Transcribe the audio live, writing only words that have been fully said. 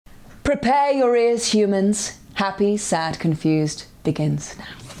Prepare your ears, humans. Happy, Sad, Confused begins now.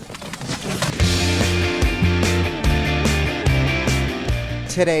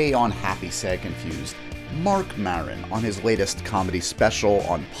 Today on Happy, Sad, Confused, Marc Maron on his latest comedy special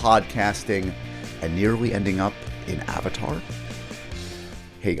on podcasting and nearly ending up in Avatar.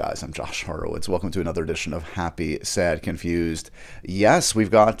 Hey guys, I'm Josh Horowitz. Welcome to another edition of Happy, Sad, Confused. Yes, we've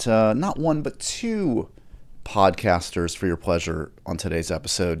got not one but two podcasters for your pleasure on today's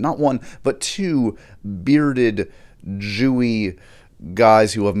episode. Not one, but two bearded, Jewy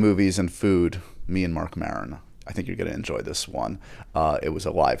guys who love movies and food. Me and Marc Maron. I think you're going to enjoy this one. It was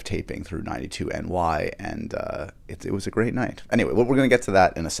a live taping through 92NY, and it was a great night. Anyway, we're going to get to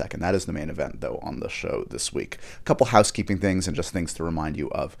that in a second. That is the main event, though, on the show this week. A couple housekeeping things and just things to remind you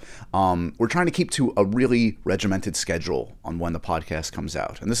of. We're trying to keep to a really regimented schedule on when the podcast comes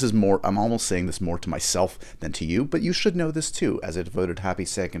out. And this is more, I'm almost saying this more to myself than to you, but you should know this too, as a devoted, happy,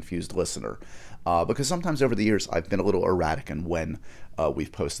 sad, confused listener. Because sometimes over the years, I've been a little erratic in when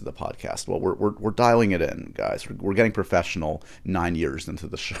we've posted the podcast. Well, we're dialing it in, guys. We're getting professional 9 years into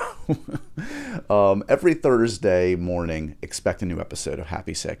the show. Every Thursday morning, expect a new episode of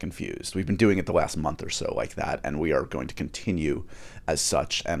Happy, Sad, Confused. We've been doing it the last month or so like that, and we are going to continue as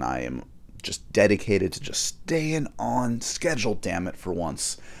such. And I am just dedicated to just staying on schedule, damn it, for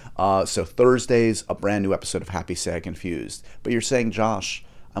once. So Thursdays, a brand new episode of Happy, Sad, Confused. But you're saying, Josh,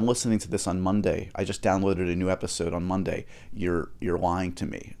 I'm listening to this on Monday. I just downloaded a new episode on Monday. You're lying to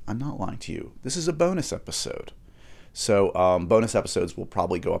me. I'm not lying to you. This is a bonus episode. So bonus episodes will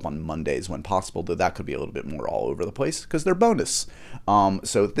probably go up on Mondays when possible, though that could be a little bit more all over the place because they're bonus.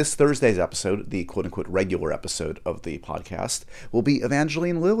 So this Thursday's episode, the quote-unquote regular episode of the podcast, will be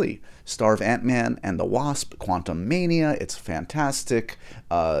Evangeline Lilly, star of Ant-Man and the Wasp, Quantumania. It's fantastic,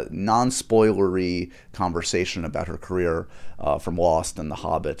 non-spoilery conversation about her career from Lost and The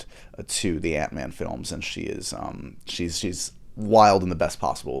Hobbit to the Ant-Man films, and she is she's wild in the best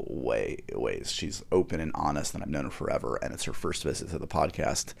possible ways. She's open and honest, and I've known her forever, and it's her first visit to the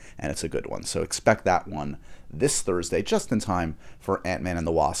podcast, and it's a good one. So expect that one this Thursday, just in time for Ant-Man and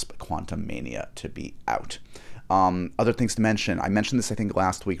the Wasp Quantumania to be out. Other things to mention, I mentioned this I think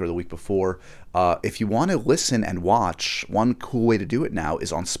last week or the week before. If you want to listen and watch, one cool way to do it now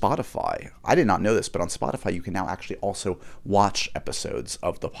is on Spotify. I did not know this, but on Spotify you can now actually also watch episodes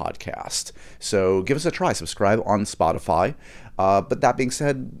of the podcast. So give us a try. Subscribe on Spotify. But that being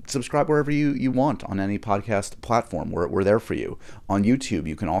said, subscribe wherever you want on any podcast platform. We're there for you. On YouTube,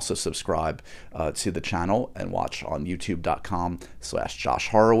 you can also subscribe to the channel and watch on youtube.com/Josh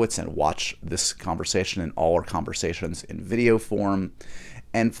Horowitz and watch this conversation and all our conversations in video form.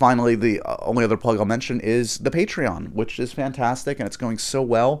 And finally, the only other plug I'll mention is the Patreon, which is fantastic, and it's going so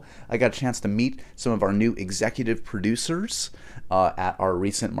well. I got a chance to meet some of our new executive producers at our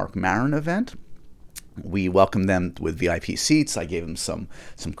recent Marc Maron event. We welcomed them with VIP seats. I gave them some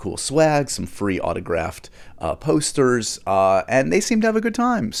cool swag, some free autographed posters, and they seemed to have a good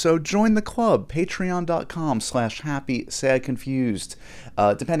time. So join the club, patreon.com/happy, sad, confused.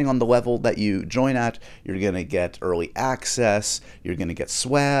 Depending on the level that you join at, you're going to get early access, you're going to get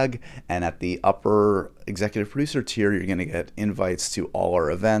swag, and at the upper executive producer tier, you're going to get invites to all our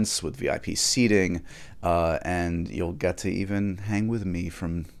events with VIP seating, and you'll get to even hang with me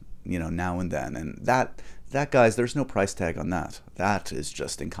from now and then. And that guys, there's no price tag on that. That is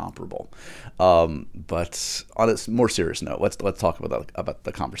just incomparable. But on a more serious note, let's talk about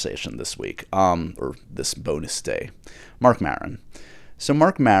the conversation this week, or this bonus day. Marc Maron. So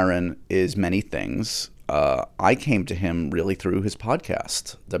Marc Maron is many things. I came to him really through his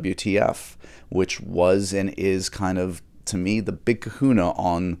podcast, WTF, which was and is kind of, to me, the big kahuna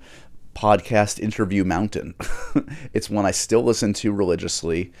on podcast interview mountain. It's one I still listen to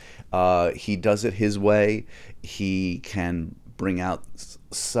religiously. He does it his way. He can bring out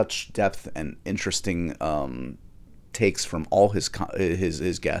such depth and interesting takes from all his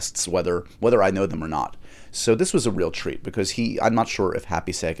guests, whether I know them or not. So this was a real treat because I'm not sure if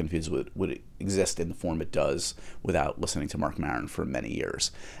Happy, Sad, Confused would exist in the form it does without listening to Marc Maron for many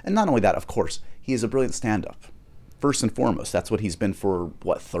years. And not only that, of course, he is a brilliant stand-up. First and foremost, that's what he's been for,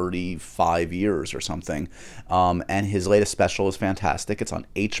 35 years or something. And his latest special is fantastic. It's on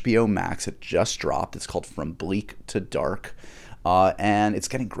HBO Max. It just dropped. It's called From Bleak to Dark. And it's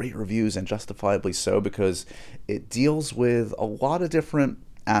getting great reviews, and justifiably so, because it deals with a lot of different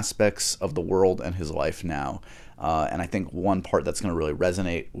aspects of the world and his life now. And I think one part that's going to really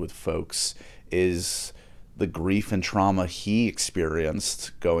resonate with folks is the grief and trauma he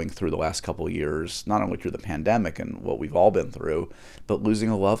experienced going through the last couple of years, not only through the pandemic and what we've all been through, but losing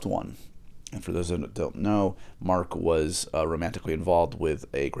a loved one. And for those that don't know, Mark was romantically involved with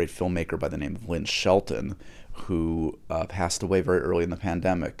a great filmmaker by the name of Lynn Shelton, who passed away very early in the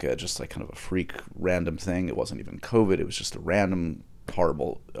pandemic, just like kind of a freak random thing. It wasn't even COVID. It was just a random,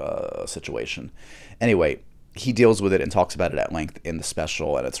 horrible situation. Anyway, he deals with it and talks about it at length in the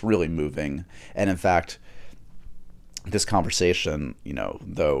special, and it's really moving. And in fact, this conversation,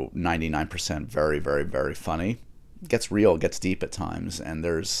 though 99% very, very, very funny, gets real, gets deep at times, and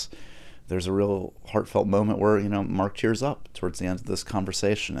there's a real heartfelt moment where Mark tears up towards the end of this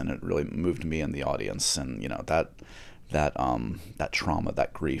conversation, and it really moved me and the audience. And that trauma,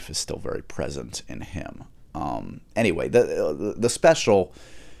 that grief, is still very present in him. Anyway, the special,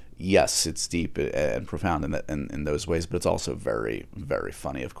 yes, it's deep and profound in those ways, but it's also very, very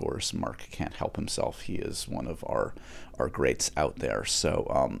funny. Of course, Mark can't help himself. He is one of our greats out there.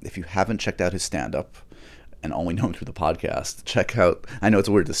 So if you haven't checked out his stand-up, and only know him through the podcast, check out, I know it's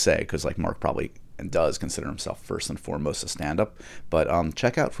weird to say, because like Mark probably and does consider himself first and foremost a stand-up, but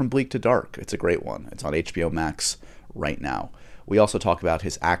check out From Bleak to Dark. It's a great one. It's on HBO Max right now. We also talk about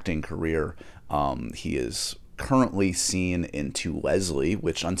his acting career. He is currently seen in To Leslie,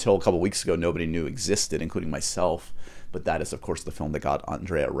 which until a couple weeks ago nobody knew existed, including myself, but that is of course the film that got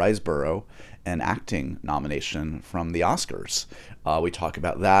Andrea Riseborough an acting nomination from the Oscars. We talk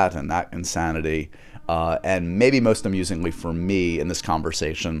about that and that insanity. And maybe most amusingly for me in this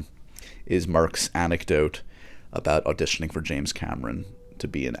conversation is Mark's anecdote about auditioning for James Cameron to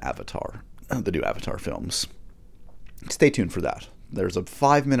be in Avatar, the new Avatar films. Stay tuned for that. There's a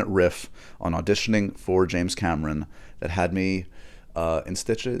 5-minute riff on auditioning for James Cameron that had me in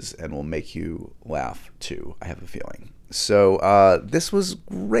stitches and will make you laugh too, I have a feeling. So this was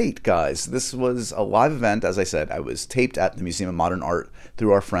great, guys. This was a live event. As I said, I was taped at the Museum of Modern Art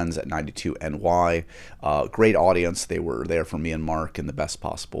through our friends at 92NY. Great audience. They were there for me and Mark in the best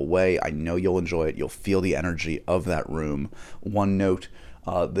possible way. I know you'll enjoy it. You'll feel the energy of that room. One note,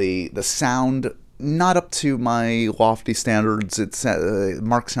 the sound, not up to my lofty standards.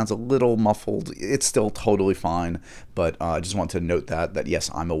 Mark sounds a little muffled. It's still totally fine, but I just want to note that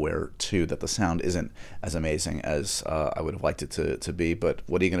yes, I'm aware too that the sound isn't as amazing as I would have liked it to be, but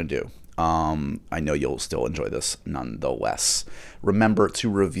what are you going to do? I know you'll still enjoy this nonetheless. Remember to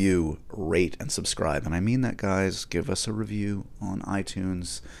review, rate, and subscribe. And I mean that, guys. Give us a review on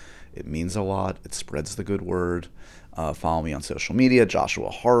iTunes. It means a lot. It spreads the good word. Follow me on social media,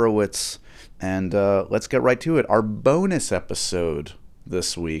 Joshua Horowitz. And let's get right to it. Our bonus episode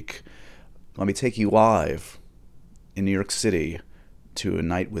this week. Let me take you live in New York City to a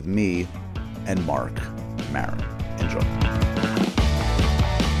night with me and Marc Maron. Enjoy.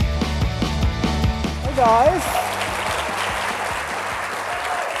 Hey guys.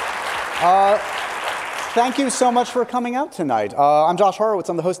 Thank you so much for coming out tonight. I'm Josh Horowitz.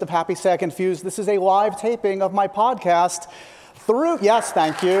 I'm the host of Happy, Sad, Confused. This is a live taping of my podcast yes,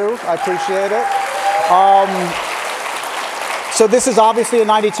 thank you. I appreciate it. So this is obviously a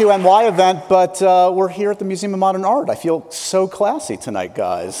 92NY event, but we're here at the Museum of Modern Art. I feel so classy tonight,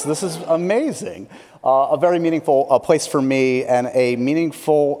 guys. This is amazing. A very meaningful place for me and a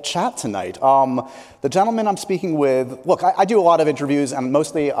meaningful chat tonight. The gentleman I'm speaking with, look, I do a lot of interviews, and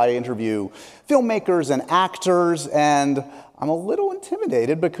mostly I interview filmmakers and actors, and I'm a little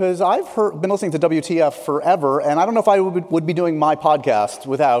intimidated because I've been listening to WTF forever, and I don't know if I would be doing my podcast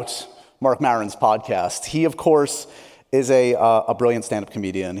without Marc Maron's podcast. He, of course, is a brilliant stand-up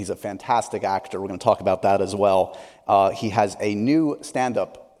comedian. He's a fantastic actor. We're going to talk about that as well. He has a new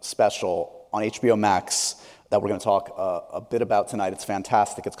stand-up special on HBO Max that we're going to talk a bit about tonight. It's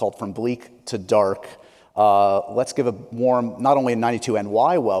fantastic. It's called From Bleak to Dark. Let's give a warm, not only a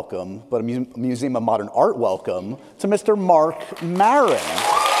 92NY welcome, but a Museum of Modern Art welcome to Mr. Marc Maron.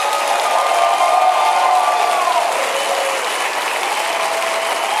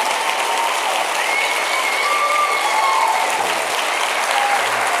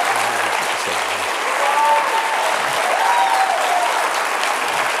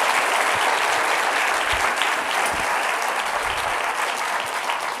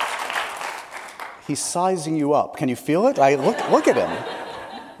 He's sizing you up. Can you feel it? Look at him.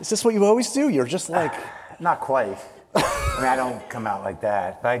 Is this what you always do? You're just like... Not quite. I mean, I don't come out like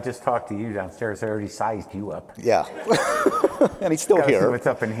that. But I just talked to you downstairs. I already sized you up. Yeah. And he's still Gotta here. see what's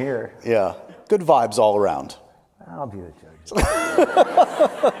up in here. Yeah. Good vibes all around. I'll be the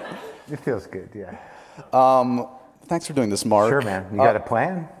judge. It feels good, yeah. Thanks for doing this, Marc. Sure, man. You got a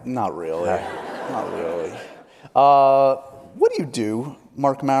plan? Not really. Not really. What do you do,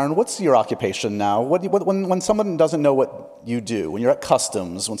 Marc Maron? What's your occupation now? When someone doesn't know what you do, when you're at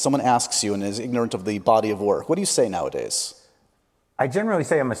customs, when someone asks you and is ignorant of the body of work, what do you say nowadays? I generally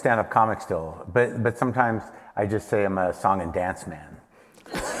say I'm a stand-up comic still, but sometimes I just say I'm a song and dance man.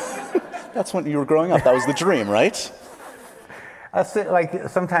 That's when you were growing up. That was the dream, right? Like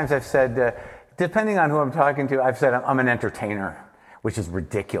sometimes I've said, depending on who I'm talking to, I've said I'm an entertainer, which is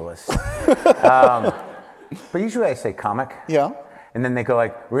ridiculous. But usually I say comic. Yeah. And then they go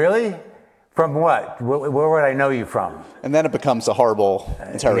like, really? From what? Where would I know you from? And then it becomes a horrible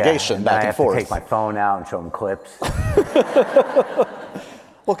interrogation back and forth. I have to take my phone out and show them clips.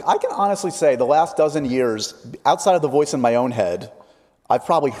 Look, I can honestly say the last dozen years, outside of the voice in my own head, I've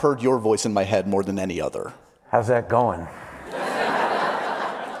probably heard your voice in my head more than any other. How's that going?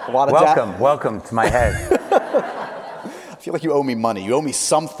 A lot of Welcome to my head. I feel like you owe me money. You owe me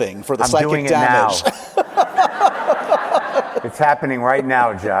something for the psychic doing it damage. Now. It's happening right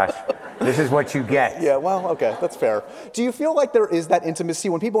now, Josh. This is what you get. Yeah, well, okay, that's fair. Do you feel like there is that intimacy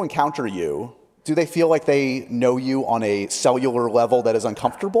when people encounter you? Do they feel like they know you on a cellular level that is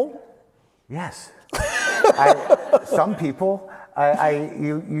uncomfortable? Yes. Some people,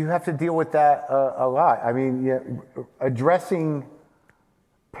 you have to deal with that a lot. I mean, addressing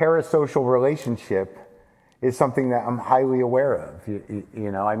parasocial relationship is something that I'm highly aware of. You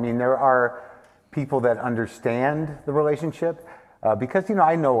know, I mean, there are people that understand the relationship because, you know,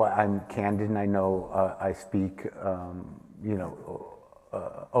 I know I'm candid and I know I speak, you know,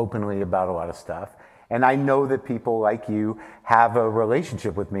 openly about a lot of stuff. And I know that people like you have a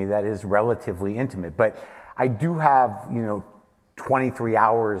relationship with me that is relatively intimate. But I do have, you know, 23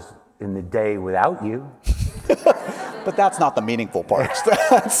 hours in the day without you. But that's not the meaningful part.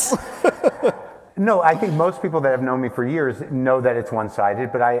 No, I think most people that have known me for years know that it's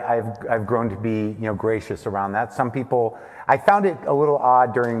one-sided, but I've grown to be, you know, gracious around that. Some people, I found it a little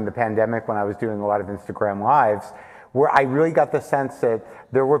odd during the pandemic when I was doing a lot of Instagram lives, where I really got the sense that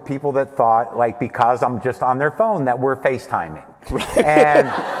there were people that thought, like, because I'm just on their phone, that we're FaceTiming. And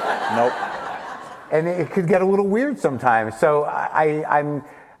nope. And it could get a little weird sometimes. So I've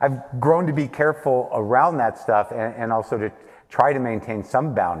grown to be careful around that stuff, and also to try to maintain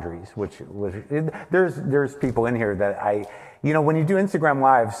some boundaries. There's people in here that you know, when you do Instagram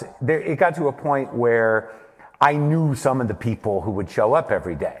lives, it got to a point where I knew some of the people who would show up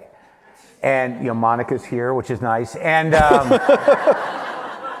every day. And, you know, Monica's here, which is nice. And,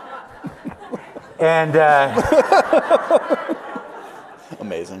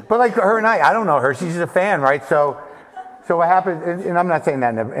 amazing. But like her and I don't know her. She's just a fan, right? So what happened, and I'm not saying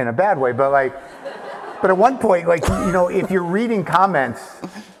that in a bad way, but at one point, like, you know, if you're reading comments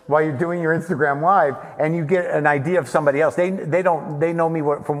while you're doing your Instagram live and you get an idea of somebody else, they know me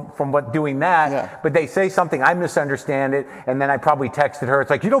from what doing that, yeah. But they say something, I misunderstand it, and then I probably texted her, it's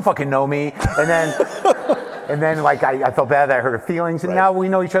like, you don't fucking know me, and then like I felt bad that I hurt her feelings, and right. Now we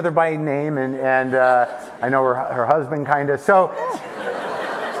know each other by name, and I know her husband kind of, so.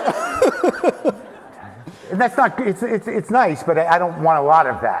 And that's not, it's nice, but I don't want a lot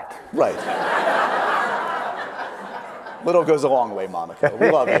of that. Right. Little goes a long way, Monica.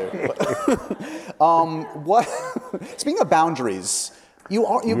 We love you. What? Speaking of boundaries, you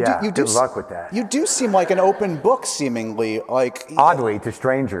do. Good luck with that. You do seem like an open book, seemingly. Like oddly, to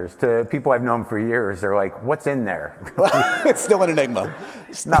strangers, to people I've known for years, they're like, "What's in there?" It's still an enigma.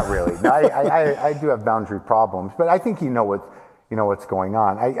 Not really. No, I do have boundary problems, but I think you know what's going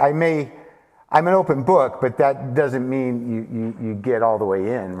on. I'm an open book, but that doesn't mean you get all the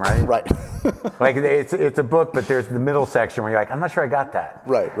way in, right? Right. Like it's a book, but there's the middle section where you're like, I'm not sure I got that.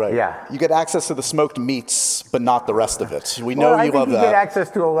 Right. Yeah. You get access to the smoked meats, but not the rest of it. We know you love that. I think you get access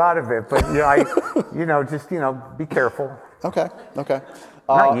to a lot of it, but just be careful. Okay.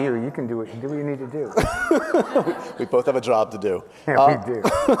 Not you. You can do what you need to do. We both have a job to do. Yeah, we do.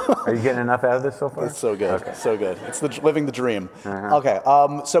 Are you getting enough out of this so far? It's so good. Okay. So good. It's living the dream. Uh-huh. Okay.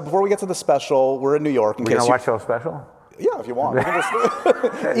 So before we get to the special, we're in New York. We're going to watch the special? Yeah, if you want.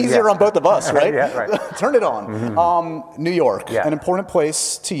 Easier on both of us, right? Yeah, right. Turn it on. Mm-hmm. New York, yeah. An important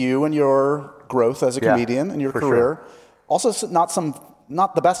place to you and your growth as a comedian and your career. Sure. Also,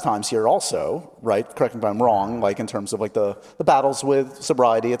 not the best times here also, right? Correct me if I'm wrong, like in terms of like the battles with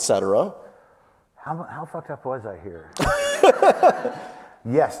sobriety, etc. How fucked up was I here?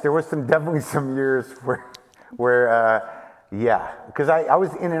 Yes, there was definitely some years where because I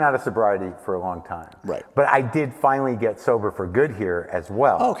was in and out of sobriety for a long time. Right. But I did finally get sober for good here as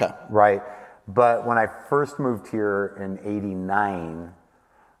well. Oh, okay. Right. But when I first moved here in '89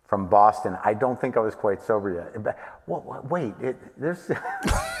 from Boston, I don't think I was quite sober yet. Wait, there's...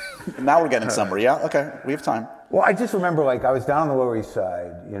 Now we're getting somewhere, yeah? Okay, we have time. Well, I just remember, like, I was down on the Lower East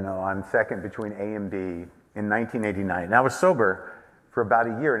Side, on Second between A and B in 1989. And I was sober for about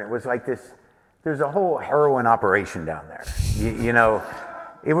a year, and it was like this there's a whole heroin operation down there. You know,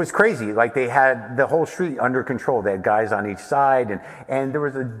 it was crazy. Like they had the whole street under control. They had guys on each side, and there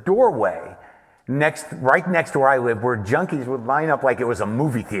was a doorway right next to where I live, where junkies would line up like it was a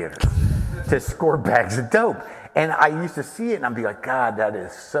movie theater to score bags of dope. And I used to see it, and I'd be like, God, that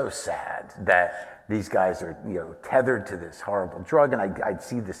is so sad that these guys are, you know, tethered to this horrible drug, and I'd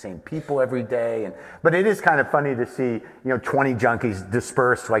see the same people every day. But it is kind of funny to see, you know, 20 junkies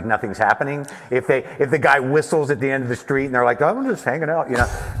dispersed like nothing's happening. If the guy whistles at the end of the street, and they're like, oh, I'm just hanging out, you know.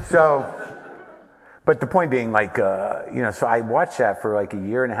 So, but the point being, like, you know, so I watched that for like a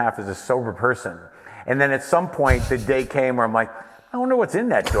year and a half as a sober person, and then at some point the day came where I'm like, I wonder what's in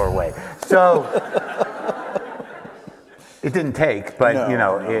that doorway. So. It didn't take, but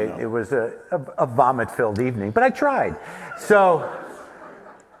it was a vomit-filled evening. But I tried. So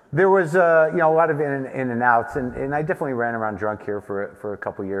there was a lot of in and outs, and I definitely ran around drunk here for a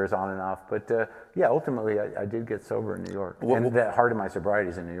couple years on and off. But ultimately I did get sober in New York, and the heart of my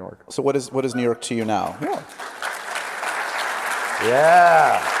sobriety is in New York. So what is New York to you now?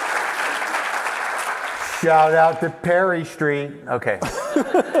 Yeah. Shout out to Perry Street. Okay.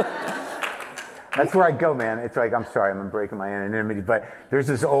 That's where I go, man. It's like, I'm sorry, I'm breaking my anonymity, but there's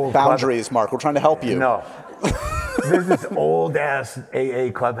this old boundaries, Mark. We're trying to help you. No. There's this old ass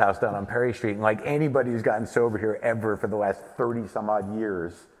AA clubhouse down on Perry Street, and like anybody who's gotten sober here ever for the last 30 some odd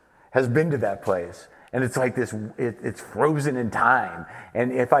years has been to that place. And it's like this, it's frozen in time.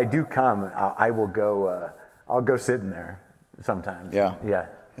 And if I do come, I will go, I'll go sit in there sometimes. Yeah. Yeah.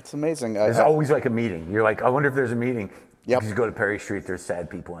 It's amazing. There's always like a meeting. You're like, I wonder if there's a meeting. Yep. You just go to Perry Street, there's sad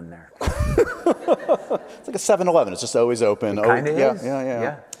people in there. It's like a 7-Eleven. It's just always open. It kind of is.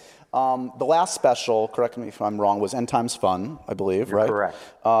 Yeah. The last special, correct me if I'm wrong, was End Times Fun, I believe, You're right? Correct.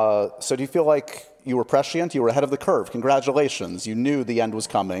 So do you feel like you were prescient? You were ahead of the curve. Congratulations. You knew the end was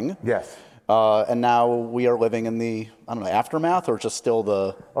coming. Yes. And now we are living in the, I don't know, aftermath, or just still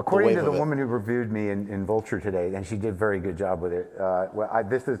the According the to the woman who reviewed me in Vulture today, and she did a very good job with it.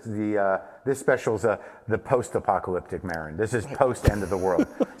 This special is the post-apocalyptic Maron. This is post-end of the world.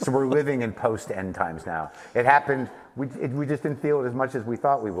 So we're living in post-end times now. It happened. We just didn't feel it as much as we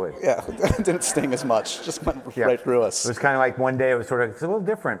thought we would. Yeah, it didn't sting as much. Just went right through us. It was kind of like one day it was sort of, it's a little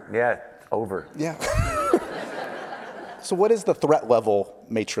different. Yeah, over. Yeah. So what is the threat level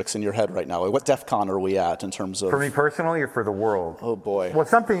matrix in your head right now? Like what DEFCON are we at in terms of... For me personally or for the world? Oh, boy. Well,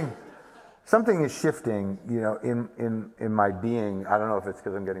 something is shifting, in my being. I don't know if it's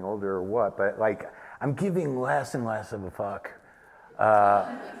because I'm getting older or what, but like I'm giving less and less of a fuck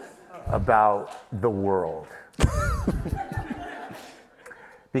about the world.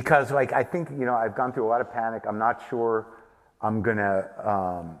 Because like I think, I've gone through a lot of panic. I'm not sure I'm gonna,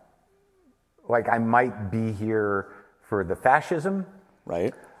 I might be here for the fascism,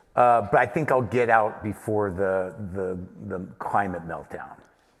 right? But I think I'll get out before the climate meltdown.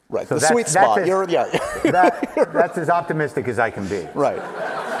 Right, so the sweet spot. That's as optimistic as I can be. Right.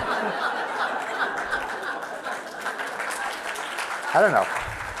 I don't know.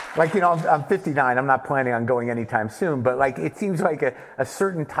 I'm 59. I'm not planning on going anytime soon. But it seems like a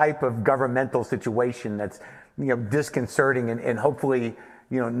certain type of governmental situation that's disconcerting and hopefully.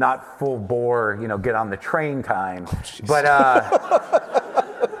 Not full bore, get on the train time. But,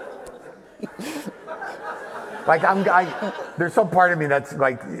 there's some part of me that's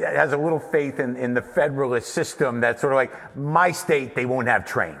has a little faith in the federalist system that's sort of like, my state, they won't have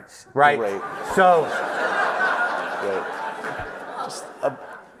trains, right? Right. So. Right. Just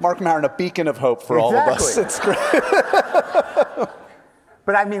Marc Maron, a beacon of hope for all of us. It's great.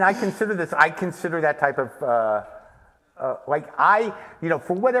 But I consider that type of,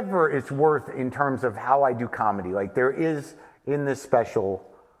 for whatever it's worth in terms of how I do comedy, there is in this special,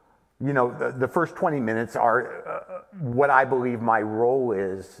 the first 20 minutes are what I believe my role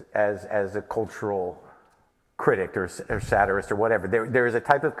is as a cultural critic or satirist or whatever. There is a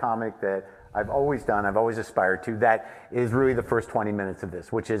type of comic that I've always done, I've always aspired to, that is really the first 20 minutes of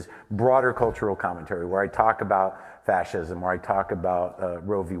this, which is broader cultural commentary, where I talk about fascism, where I talk about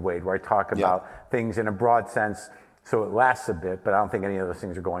Roe v. Wade, where I talk about things in a broad sense. So it lasts a bit, but I don't think any of those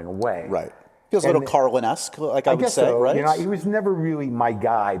things are going away. Right. Feels a little Carlin-esque, I would guess say, so. right? He was never really my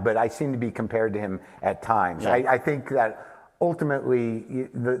guy, but I seem to be compared to him at times. Yeah. I think that ultimately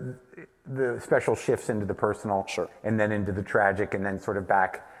the special shifts into the personal, and then into the tragic, and then sort of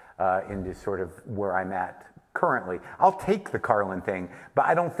back into sort of where I'm at currently. I'll take the Carlin thing, but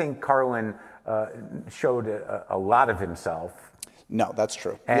I don't think Carlin showed a lot of himself. No, that's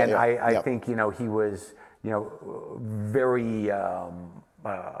true. And I think, he was... very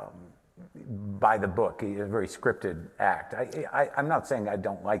by the book. A very scripted act. I'm not saying I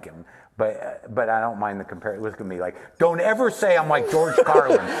don't like him, but I don't mind the comparison. Look at me, like, don't ever say I'm like George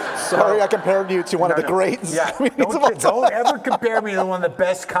Carlin. Sorry, I compared you to one of the greats. Yeah, don't ever compare me to one of the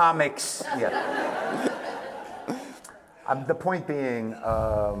best comics. Yeah. The point being,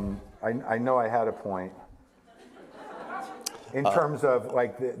 I know I had a point. In terms of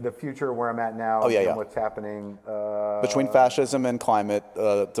like the future where I'm at now and what's happening. Between fascism and climate,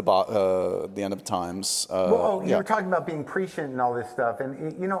 the end of times. You were talking about being prescient and all this stuff,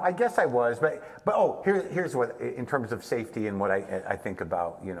 and I guess I was, but here's what, in terms of safety and what I think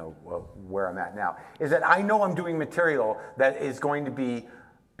about, where I'm at now, is that I know I'm doing material that is going to be,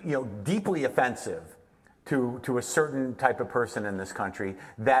 deeply offensive to a certain type of person in this country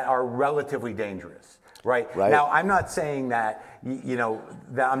that are relatively dangerous. Right. Now, I'm not saying that,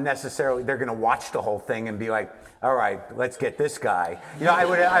 that I'm necessarily, they're going to watch the whole thing and be like, all right, let's get this guy. I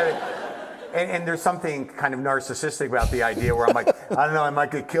would and there's something kind of narcissistic about the idea where I'm like, I don't know, I might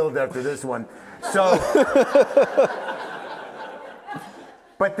get killed after this one. So,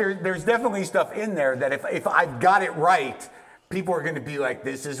 but there's definitely stuff in there that if I've got it right, people are going to be like,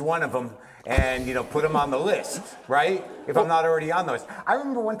 this is one of them. And, put them on the list, right? If I'm not already on the list. I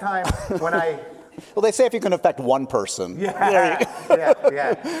remember one time when Well, they say if you can affect one person. Yeah.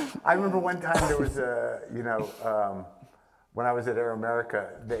 I remember one time there was when I was at Air America,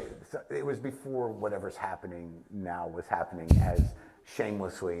 it was before whatever's happening now was happening as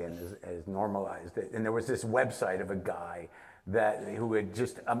shamelessly and as normalized. And there was this website of a guy who had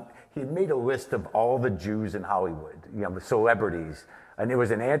just, he had made a list of all the Jews in Hollywood, the celebrities. And it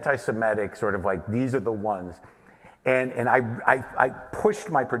was an anti-Semitic sort of like, these are the ones. And I pushed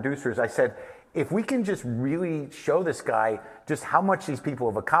my producers, I said, if we can just really show this guy just how much these people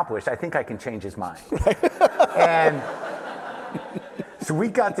have accomplished, I think I can change his mind. And so we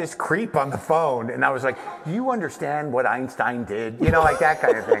got this creep on the phone, and I was like, do you understand what Einstein did? Like that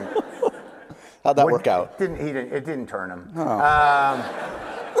kind of thing. How'd that work out? It didn't turn him. Oh.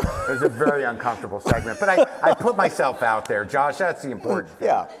 It was a very uncomfortable segment, but I put myself out there, Josh. That's the important thing.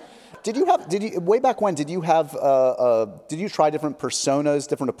 Yeah. Did you way back when? Did you try different personas,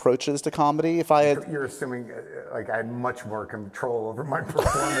 different approaches to comedy? You're assuming like I had much more control over my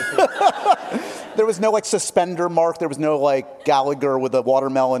performances. There was no like suspender Mark. There was no like Gallagher with a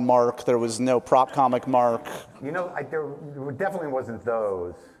watermelon Mark. There was no prop comic Mark. There definitely wasn't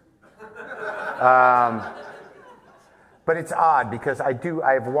those. But it's odd because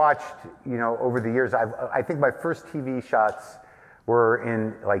I've watched, over the years. I think my first TV shots were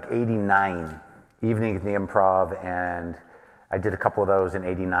in like 89, Evening at the Improv, and I did a couple of those in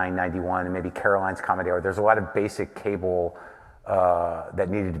 89, 91, and maybe Caroline's Comedy Hour. There's a lot of basic cable that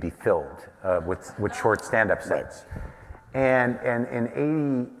needed to be filled with short stand-up sets. And in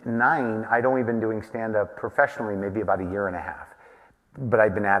 89, I'd only been doing stand-up professionally maybe about a year and a half, but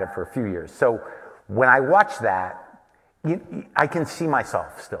I'd been at it for a few years. So when I watch that, I can see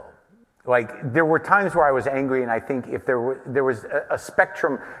myself still. Like, there were times where I was angry, and I think if there was a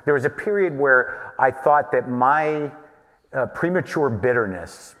spectrum, there was a period where I thought that my premature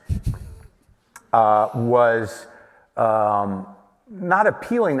bitterness was not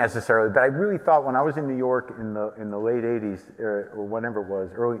appealing necessarily, but I really thought when I was in New York in the late 80s, or whenever it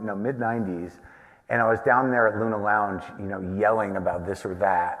was, mid 90s, and I was down there at Luna Lounge, yelling about this or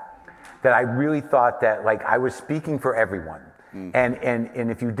that I really thought that like I was speaking for everyone. And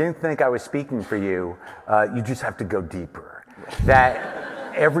if you didn't think I was speaking for you, you just have to go deeper.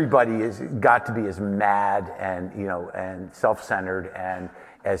 That everybody has got to be as mad and and self-centered and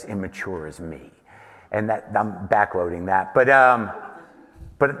as immature as me, and that I'm backloading that. But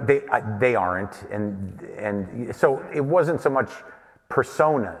they aren't, and so it wasn't so much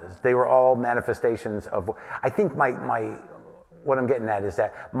personas. They were all manifestations of. I think what I'm getting at is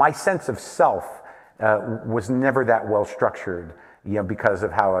that my sense of self was never that well structured, because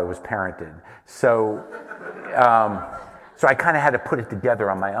of how I was parented. So, so I kind of had to put it together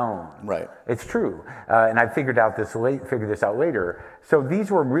on my own. Right. It's true, and I figured this out later. So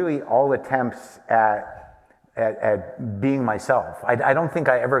these were really all attempts at being myself. I don't think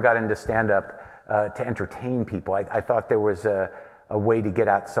I ever got into stand-up to entertain people. I thought there was a way to get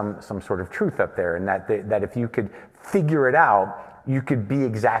at some sort of truth up there, and that if you could figure it out, you could be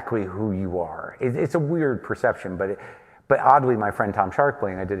exactly who you are. It's a weird perception, but oddly, my friend Tom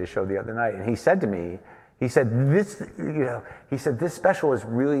Sharpling, I did a show the other night, and he said to me, this special is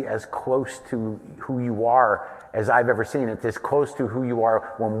really as close to who you are as I've ever seen it. It's close to who you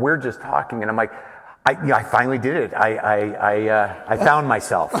are when we're just talking, and I'm like, I finally did it. I found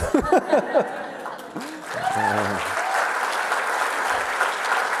myself.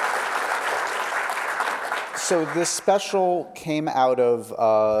 So this special came out of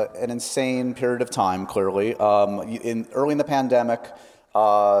an insane period of time, clearly. Early in the pandemic,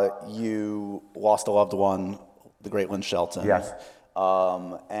 you lost a loved one, the great Lynn Shelton. Yes.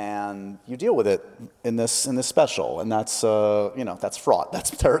 And you deal with it in this special, and that's that's fraught.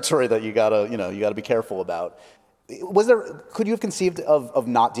 That's territory that you gotta be careful about. Could you have conceived of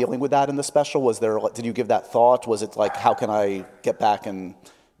not dealing with that in the special? Did you give that thought? Was it like, how can I get back and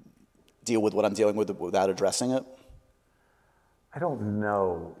deal with what I'm dealing with without addressing it? I don't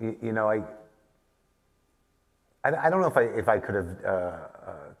know. I don't know if I could have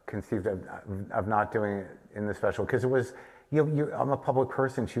conceived of not doing it in the special, because it was, I'm a public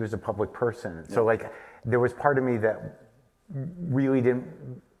person. She was a public person. So like, there was part of me that really didn't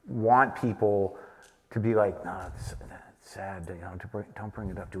want people to be like, no, that's sad. Don't bring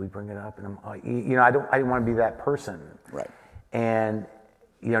it up. Do we bring it up? And I'm like, I didn't want to be that person. Right. And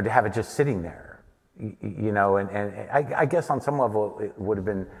to have it just sitting there, and I guess on some level it would have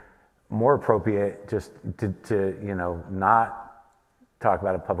been more appropriate just to not talk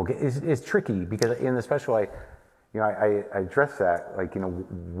about it publicly. It's tricky, because in the special I address that, like,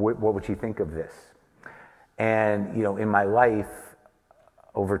 what would she think of this? And in my life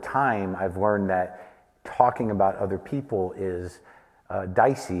over time, I've learned that talking about other people is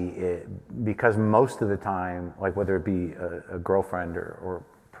dicey, because most of the time, like whether it be a girlfriend or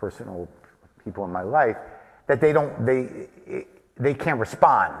personal people in my life, that they can't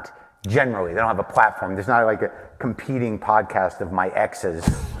respond. Generally, they don't have a platform. There's not like a competing podcast of my exes.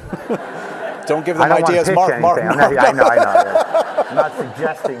 Don't give them ideas, Mark. I know. I'm not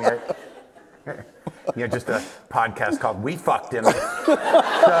suggesting it. Just a podcast called "We Fucked Him." So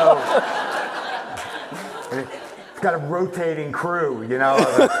it's got a rotating crew,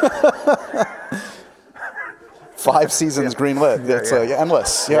 5 seasons greenlit. It's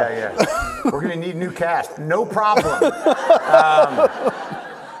endless. Yeah. We're gonna need new cast. No problem.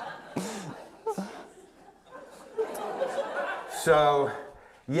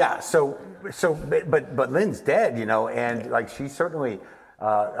 But Lynn's dead, and like, she certainly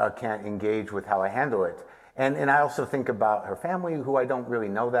can't engage with how I handle it. And I also think about her family, who I don't really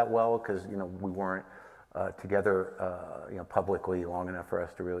know that well, because we weren't together publicly long enough for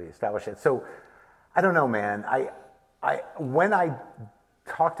us to really establish it. So I don't know, man. When I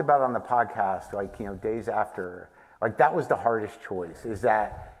talked about it on the podcast, like, days after, like, that was the hardest choice, is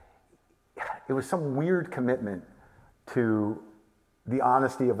that it was some weird commitment to the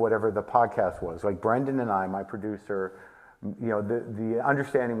honesty of whatever the podcast was. Like, Brendan and I, my producer, the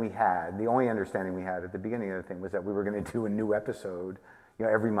understanding we had, the only understanding we had at the beginning of the thing, was that we were going to do a new episode,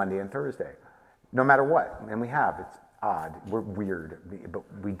 every Monday and Thursday, no matter what. And we have. It's odd. We're weird, but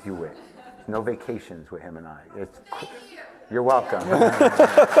we do it. No vacations with him and I. You're welcome.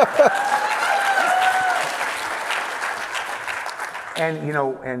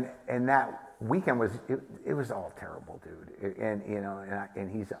 And that weekend was all terrible, dude.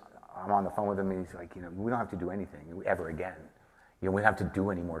 I'm on the phone with him, and he's like, we don't have to do anything ever again. We don't have to do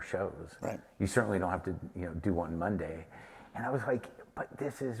any more shows. Right. You certainly don't have to do one Monday. And I was like, but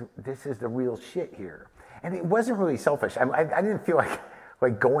this is the real shit here. And it wasn't really selfish. I didn't feel like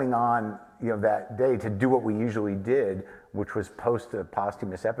going on that day to do what we usually did, which was post a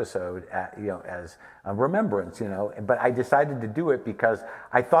posthumous episode as a remembrance. But I decided to do it because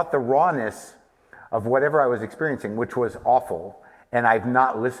I thought the rawness of whatever I was experiencing, which was awful, and I've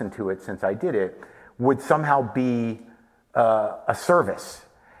not listened to it since I did it, would somehow be a service.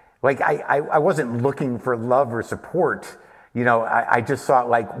 Like, I wasn't looking for love or support. I just thought,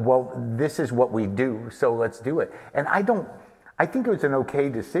 like, well, this is what we do, so let's do it. And I think it was an okay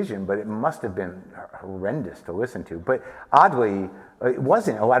decision, but it must have been horrendous to listen to. But oddly, it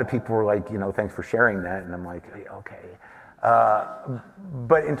wasn't. A lot of people were like, thanks for sharing that. And I'm like, okay.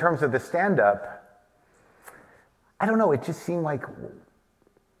 But in terms of the stand-up, I don't know. It just seemed like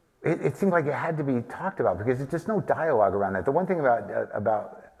it seemed like it had to be talked about, because there's just no dialogue around that. The one thing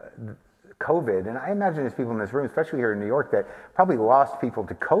about COVID, and I imagine there's people in this room, especially here in New York, that probably lost people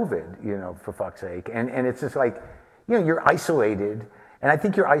to COVID, for fuck's sake. And it's just like, you're isolated, and I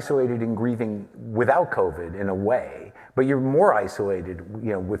think you're isolated in grieving without COVID in a way, but you're more isolated,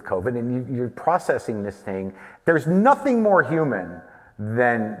 with COVID, and you're processing this thing. There's nothing more human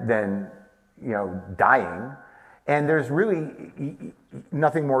than dying, and there's really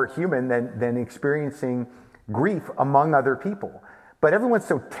nothing more human than experiencing grief among other people. But everyone's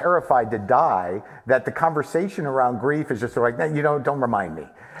so terrified to die that the conversation around grief is just sort of like, don't remind me.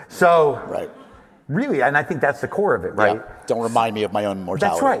 So, right. Really, and I think that's the core of it, right? Yeah. Don't remind me of my own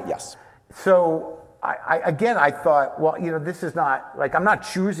mortality. That's right. Yes. So I thought, well, this is not, like, I'm not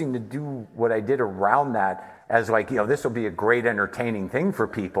choosing to do what I did around that as like, this will be a great entertaining thing for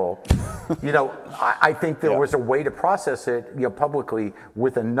people. I think there was a way to process it, publicly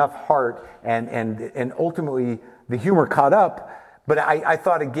with enough heart and ultimately the humor caught up. But I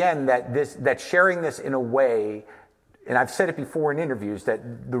thought again that sharing this in a way, and I've said it before in interviews,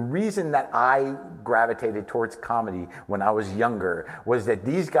 that the reason that I gravitated towards comedy when I was younger was that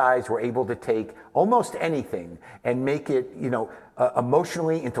these guys were able to take almost anything and make it,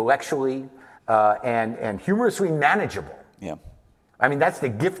 emotionally, intellectually, and humorously manageable. Yeah. I mean, that's the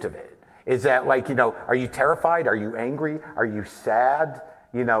gift of it. Is that like, are you terrified? Are you angry? Are you sad?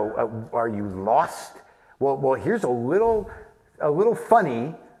 Are you lost? Well, here's a little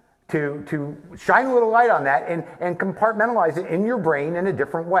funny to shine a little light on that and compartmentalize it in your brain in a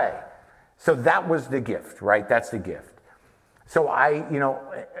different way. So that was the gift, right? That's the gift. So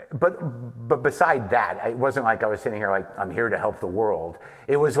but beside that, it wasn't like I was sitting here like, I'm here to help the world.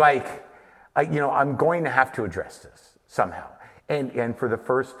 It was like, I'm going to have to address this somehow. And for the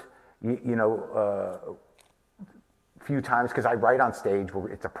first, few times, because I write on stage,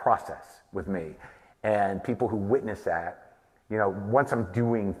 where it's a process with me. And people who witness that, once I'm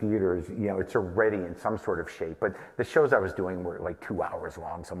doing theaters, it's already in some sort of shape. But the shows I was doing were like 2 hours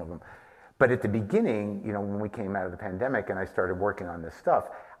long, some of them. But at the beginning, when we came out of the pandemic and I started working on this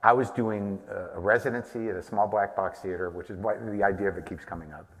stuff, I was doing a residency at a small black box theater, which is why the idea of it keeps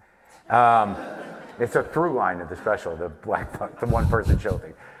coming up. It's a through line of the special, the one-person show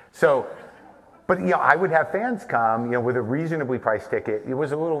thing. So, but I would have fans come, with a reasonably priced ticket. It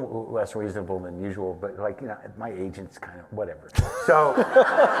was a little less reasonable than usual, but like, my agent's kind of whatever. So,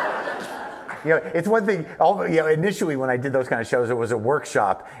 it's one thing. Initially when I did those kind of shows, it was a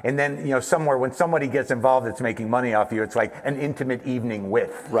workshop, and then somewhere when somebody gets involved that's making money off you, it's like an intimate evening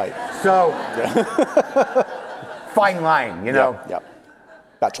with. Right. So, fine line, Yeah.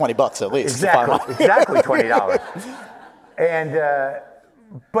 About $20 at least. Exactly $20. And.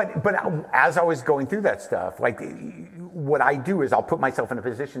 But as I was going through that stuff, like what I do is I'll put myself in a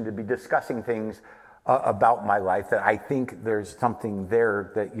position to be discussing things about my life that I think there's something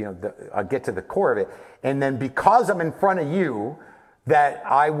there that, I'll get to the core of it. And then because I'm in front of you, that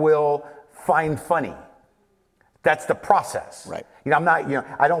I will find funny. That's the process. Right. I'm not,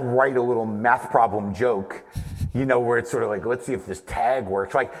 I don't write a little math problem joke, where it's sort of like, let's see if this tag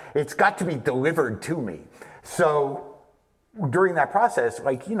works. Like, it's got to be delivered to me. So, during that process,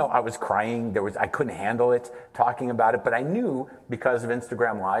 like, I was crying. I couldn't handle it, talking about it. But I knew, because of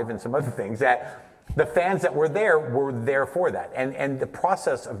Instagram Live and some other things, that the fans that were there for that. And the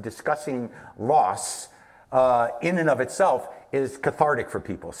process of discussing loss in and of itself is cathartic for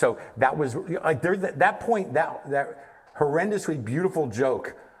people. So that was, like, there's that point, that horrendously beautiful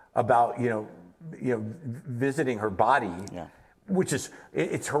joke about, visiting her body, which is,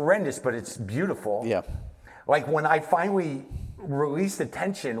 it's horrendous, but it's beautiful. Yeah. Like, when I finally released the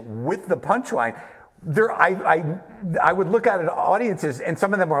tension with the punchline, I would look at audiences, and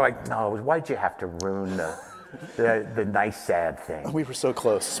some of them were like, "No, why'd you have to ruin the nice sad thing?" We were so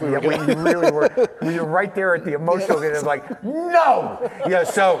close. We really were. We were right there at the emotional. And it was like, no.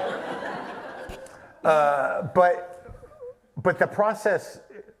 So, but the process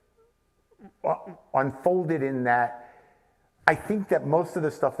unfolded in that. I think that most of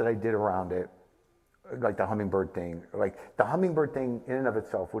the stuff that I did around it, like the hummingbird thing in and of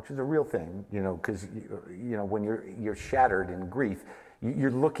itself, which is a real thing, because when you're shattered in grief,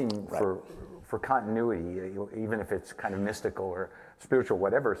 you're looking for continuity, even if it's kind of mystical or spiritual,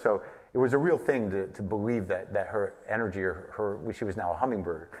 whatever. So it was a real thing to believe that her energy, she was now a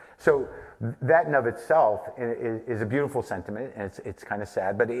hummingbird. So that in of itself is a beautiful sentiment, and it's kind of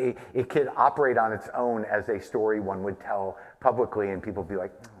sad, but it could operate on its own as a story one would tell publicly, and people would be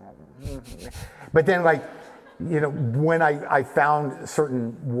like, but then, like, when I found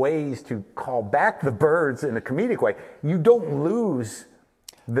certain ways to call back the birds in a comedic way, you don't lose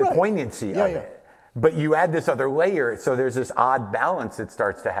the poignancy of it. But you add this other layer, so there's this odd balance that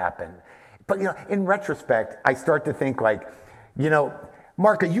starts to happen. But, in retrospect, I start to think like,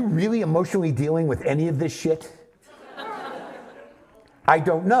 Marc, are you really emotionally dealing with any of this shit? I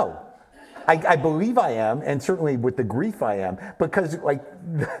don't know. I believe I am, and certainly with the grief I am, because, like,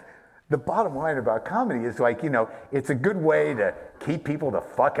 the bottom line about comedy is, like, it's a good way to keep people the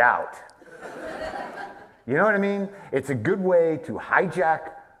fuck out. You know what I mean? It's a good way to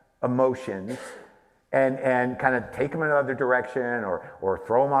hijack emotions and kind of take them in another direction or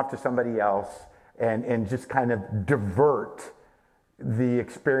throw them off to somebody else and just kind of divert the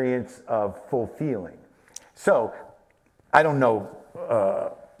experience of full feeling. So I don't know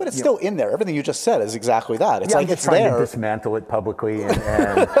But it's still in there. Everything you just said is exactly that. It's yeah, like I'm just it's trying there. to dismantle it publicly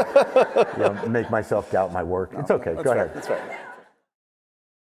and make myself doubt my work. It's okay. Go ahead. That's right.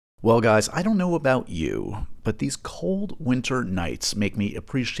 Well, guys, I don't know about you, but these cold winter nights make me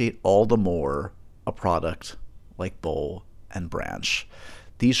appreciate all the more a product like Boll and Branch.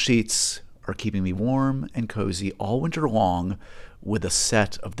 These sheets are keeping me warm and cozy all winter long with a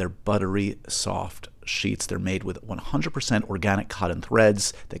set of their buttery soft sheets. They're made with 100% organic cotton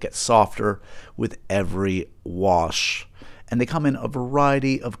threads that get softer with every wash. And they come in a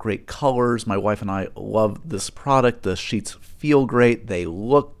variety of great colors. My wife and I love this product. The sheets feel great. They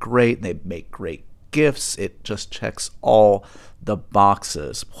look great. They make great gifts. It just checks all the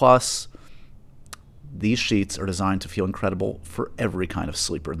boxes. Plus, these sheets are designed to feel incredible for every kind of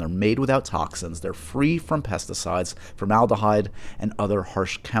sleeper. And they're made without toxins. They're free from pesticides, formaldehyde, and other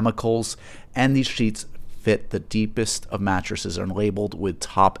harsh chemicals. And these sheets fit the deepest of mattresses and are labeled with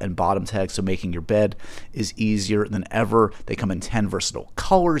top and bottom tags, so making your bed is easier than ever. They come in 10 versatile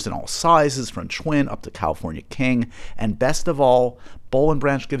colors in all sizes, from twin up to California king. And best of all, Boll &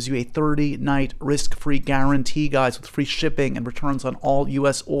 Branch gives you a 30-night risk-free guarantee, guys, with free shipping and returns on all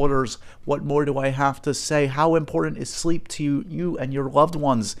U.S. orders. What more do I have to say? How important is sleep to you and your loved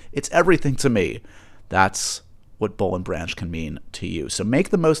ones? It's everything to me. That's what Boll & Branch can mean to you. So make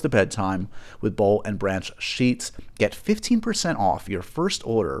the most of bedtime with Boll & Branch sheets. Get 15% off your first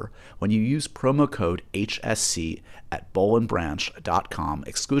order when you use promo code HSC at bollandbranch.com.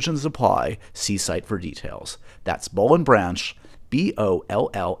 Exclusions apply. See site for details. That's Boll & Branch,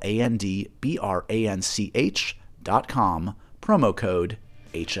 BOLLANDBRANCH.com. Promo code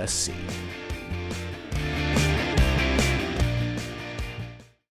HSC.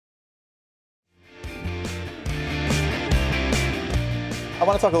 I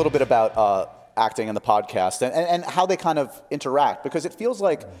want to talk a little bit about acting and the podcast and how they kind of interact, because it feels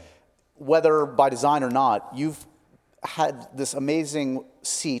like, whether by design or not, you've had this amazing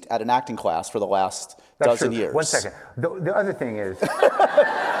seat at an acting class for the last dozen years. 1 second. The other thing is...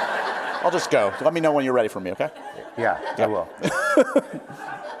 I'll just go. Let me know when you're ready for me, okay? Yeah, I will.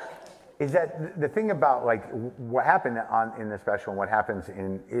 Is that the thing about, like, what happened in the special and what happens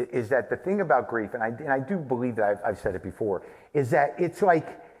is that the thing about grief, and I do believe that I've said it before, is that it's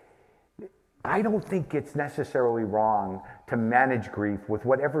like, I don't think it's necessarily wrong to manage grief with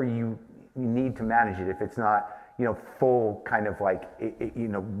whatever you need to manage it, if it's not, full kind of like,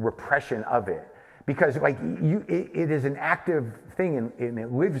 repression of it. Because like it is an active thing and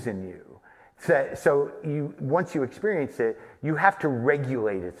it lives in you. So once you experience it, you have to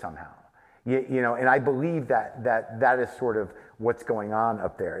regulate it somehow. And I believe that is sort of what's going on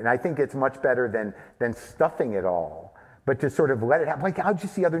up there. And I think it's much better than stuffing it all, but to sort of let it happen. Like, I was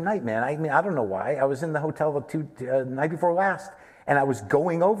just the other night, man. I mean, I don't know why. I was in the hotel the night before last, and I was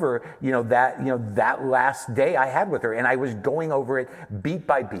going over, that last day I had with her, and I was going over it beat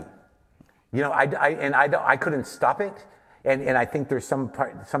by beat. I couldn't stop it. And I think there's some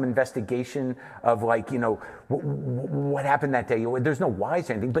investigation of, like, what happened that day. There's no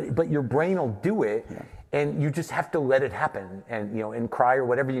whys or anything, but your brain will do it, and you just have to let it happen, and cry or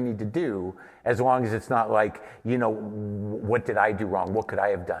whatever you need to do, as long as it's not like, what did I do wrong? What could I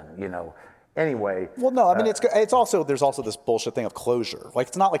have done? Anyway. Well, no, I mean, it's also, there's also this bullshit thing of closure. Like,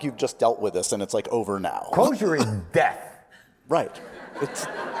 it's not like you've just dealt with this and it's like over now. Closure is death. Right.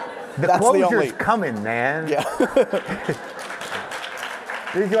 The closure's coming, man. Yeah.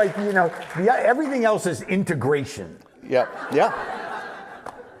 It's like, everything else is integration. Yeah. Yeah.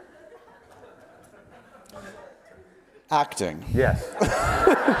 Acting. Yes.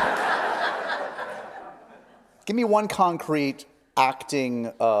 Give me one concrete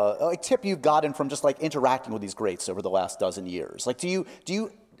acting tip you've gotten from just like interacting with these greats over the last dozen years. Like, do you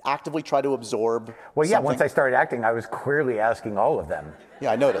actively try to absorb? Well, yeah. something? Once I started acting, I was clearly asking all of them.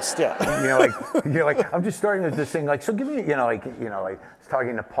 Yeah, I noticed. Yeah. Like I'm just starting with this thing. Like, so give me, like I was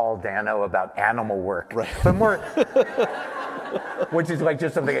talking to Paul Dano about animal work, right? But more, which is like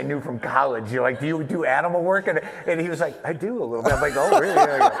just something I knew from college. You're like, do you do animal work? And he was like, I do a little bit. I'm like, oh, really?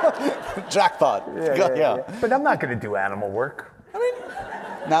 Yeah. Jackpot. Yeah. But I'm not going to do animal work. I mean,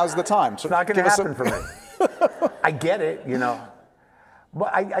 now's the time. It's not going to happen for me. I get it,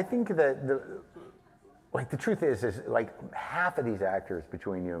 But I think that the truth is like half of these actors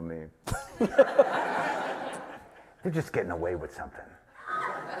between you and me, they're just getting away with something.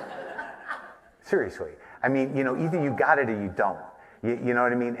 Seriously. I mean, either you got it or you don't. You know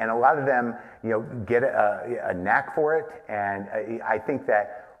what I mean? And a lot of them, get a knack for it. And I think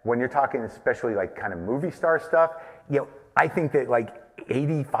that when you're talking especially like kind of movie star stuff, I think that like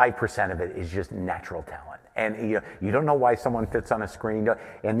 85% of it is just natural talent. and you don't know why someone fits on a screen.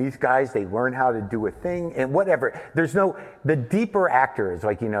 And these guys, they learn how to do a thing and whatever. The deeper actors,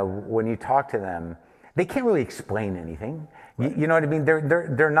 like, when you talk to them, they can't really explain anything. You know what I mean?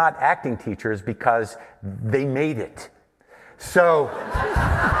 They're not acting teachers because they made it. So.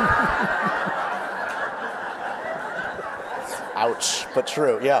 Ouch, but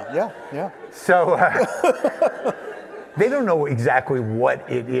true. Yeah. So they don't know exactly what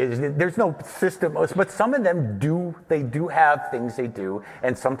it is. There's no system, but some of them do. They do have things they do,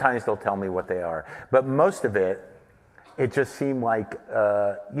 and sometimes they'll tell me what they are. But most of it just seemed like,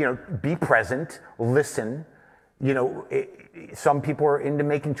 be present, listen. Some people are into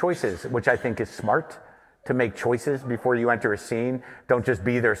making choices, which I think is smart. To make choices before you enter a scene. Don't just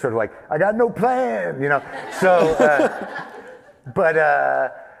be there sort of like, I got no plan, So, but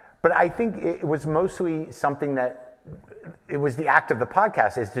I think it was mostly something that, it was the act of the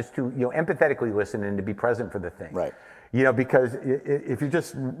podcast is just to, empathetically listen and to be present for the thing. Right. Because if you're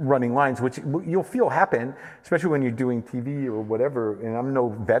just running lines, which you'll feel happen, especially when you're doing TV or whatever, and I'm no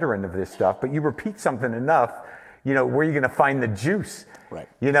veteran of this stuff, but you repeat something enough, where are you going to find the juice? Right.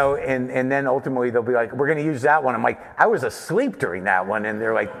 And then ultimately they'll be like, we're going to use that one. I'm like, I was asleep during that one. And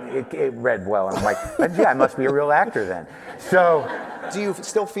they're like, it read well. And I'm like, yeah, I must be a real actor then. So. Do you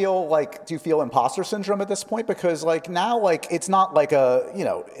still feel imposter syndrome at this point? Because now, it's not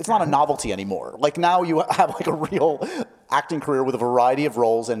it's not a novelty anymore. Now you have a real acting career with a variety of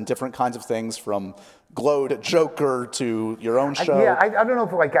roles and different kinds of things, from Glow to Joker to your own show. I don't know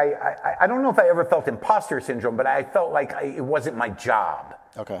if I don't know if I ever felt imposter syndrome, but I felt like it wasn't my job.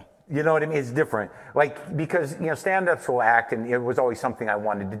 Okay. You know what I mean? It's different. Because, stand-ups will act, and it was always something I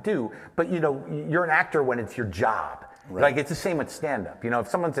wanted to do. But, you're an actor when it's your job. Right. It's the same with stand-up. If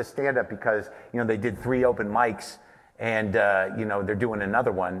someone's a stand-up because, they did 3 open mics and, they're doing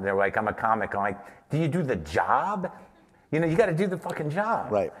another one, they're like, I'm a comic. I'm like, do you do the job? You got to do the fucking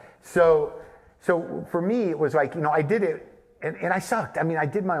job. Right. So for me, it was like, I did it. And I sucked. I mean, I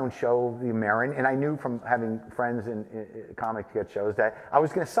did my own show, The Maron, and I knew from having friends in comics to get shows that I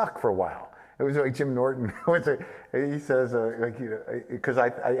was going to suck for a while. It was like Jim Norton. He says, because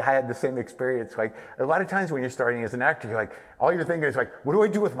I had the same experience. Like, a lot of times when you're starting as an actor, you're like, all you're thinking is like, what do I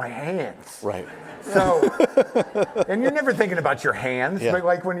do with my hands? Right. So, and you're never thinking about your hands. Yeah. But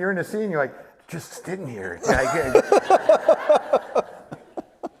like when you're in a scene, you're like, just sitting here.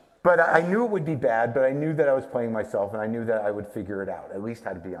 But I knew it would be bad, but I knew that I was playing myself, and I knew that I would figure it out, at least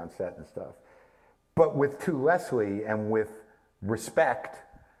how to be on set and stuff. But with To Leslie and with respect,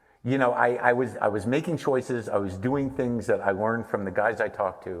 I was making choices. I was doing things that I learned from the guys I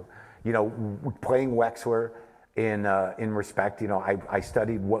talked to. Playing Wexler in Respect. I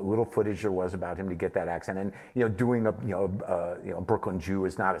studied what little footage there was about him to get that accent, and doing a Brooklyn Jew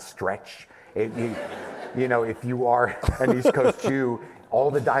is not a stretch. If you are an East Coast Jew, all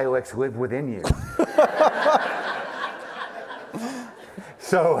the dialects live within you.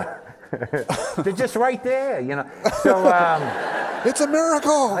 So they're just right there, So it's a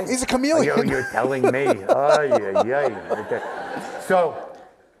miracle. He's a chameleon. You're telling me. So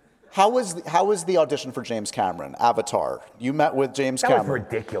how was the audition for James Cameron, Avatar? You met with James Cameron. That was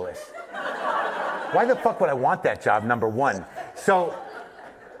ridiculous. Why the fuck would I want that job, number one? So,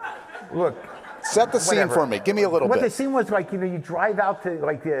 look. Set the scene for me. Give me a little bit. What the scene was like, you drive out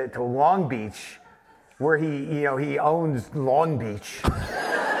to to Long Beach, where he owns Long Beach,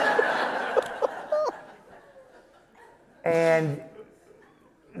 and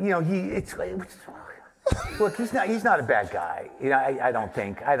look, he's not a bad guy. I don't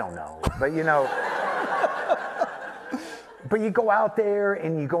think. I don't know, but but you go out there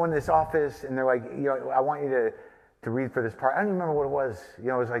and you go in this office, and they're like, I want you to read for this part. I don't even remember what it was.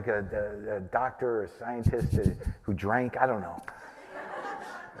 It was like a doctor or a scientist who drank. I don't know.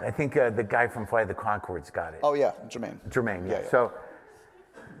 I think the guy from Flight of the Conchords got it. Oh, yeah, Jermaine. Yeah. So,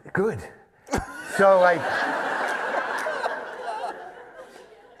 good. So,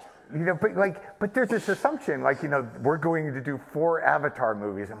 but there's this assumption, we're going to do 4 Avatar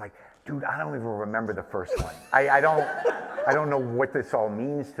movies. I'm like, dude, I don't even remember the first one. I don't know what this all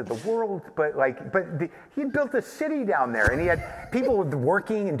means to the world, but he built a city down there, and he had people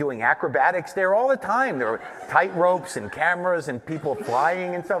working and doing acrobatics there all the time. There were tight ropes and cameras and people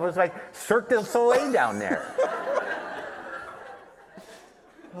flying and stuff. It was like Cirque du Soleil down there.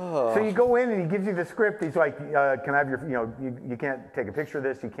 So you go in and he gives you the script. He's like, can I have your, you can't take a picture of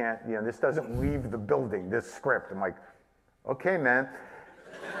this. You can't, this doesn't leave the building, this script. I'm like, okay, man.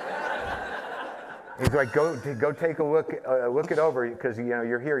 He's like, go take a look it over, because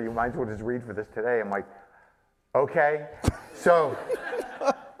you're here. You might as well just read for this today. I'm like, okay. So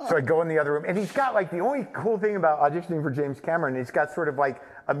So I go in the other room, and he's got like the only cool thing about auditioning for James Cameron, he's got sort of like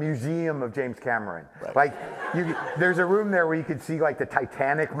a museum of James Cameron. Right. Like there's a room there where you could see like the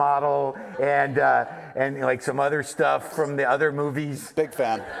Titanic model and like some other stuff from the other movies. Big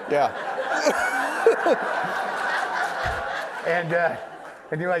fan. Yeah.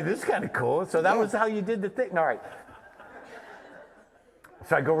 And you're like, this is kind of cool. So that was how you did the thing. All right.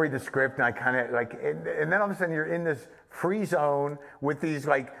 So I go read the script, and I kind of like, and then all of a sudden you're in this free zone with these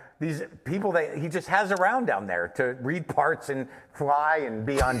people that he just has around down there to read parts and fly and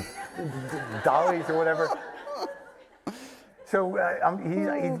be on dollies or whatever. So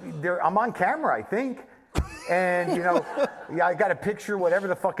I'm on camera, I think. And, I got a picture, whatever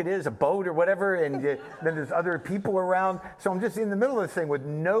the fuck it is, a boat or whatever, and then there's other people around. So I'm just in the middle of this thing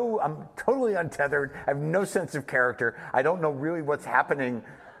I'm totally untethered. I have no sense of character. I don't know really what's happening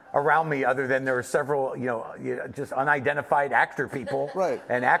around me other than there are several, just unidentified actor people right.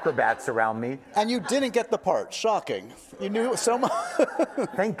 and acrobats around me. And you didn't get the part. Shocking. You knew so much.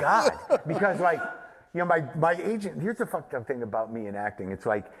 Thank God. Because, my agent, here's the fucked up thing about me and acting. It's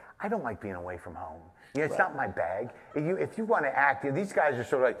like, I don't like being away from home. It's not my bag. If you want to act, these guys are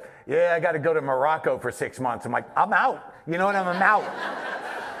sort of like, I got to go to Morocco for 6 months. I'm like, I'm out. I'm out.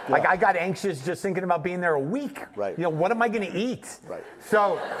 Yeah. Like, I got anxious just thinking about being there a week. Right. What am I going to eat? Right.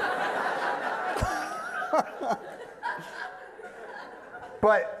 So,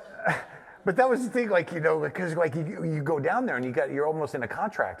 but that was the thing, because you go down there and you're almost in a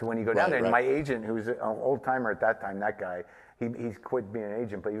contract when you go down there. And my agent, who was an old timer at that time, that guy, he's quit being an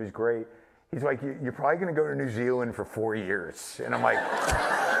agent, but he was great. He's like, you're probably going to go to New Zealand for 4 years. And I'm like,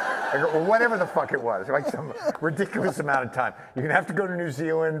 or whatever the fuck it was, like some ridiculous amount of time. You're going to have to go to New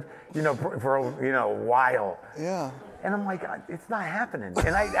Zealand, for a while. Yeah. And I'm like, it's not happening.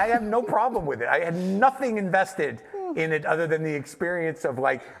 And I have no problem with it. I had nothing invested in it other than the experience of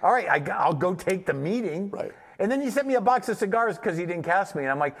like, all right, I'll go take the meeting. Right. And then he sent me a box of cigars because he didn't cast me.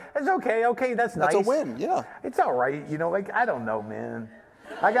 And I'm like, that's okay, that's nice. That's a win, yeah. It's all right, I don't know, man.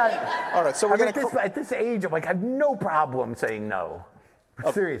 All right, so at this age, I'm like, I have no problem saying no.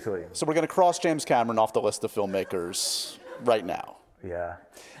 Seriously. So we're going to cross James Cameron off the list of filmmakers right now. Yeah.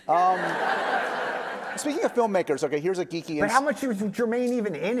 Speaking of filmmakers, okay, here's a geeky... But how much was Jermaine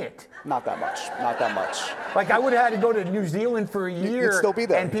even in it? Not that much. Not that much. Like, I would have had to go to New Zealand for a year. You'd still be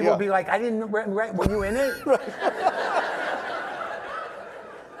there. And people would be like, I didn't... Were you in it? Right.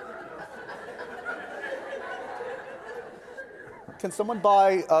 Can someone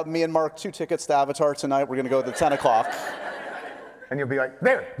buy me and Mark 2 tickets to Avatar tonight? We're going to go at the 10 o'clock. And you'll be like,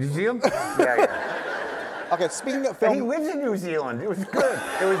 there, did you see him? Yeah. Okay, speaking of film... And he lives in New Zealand. It was good.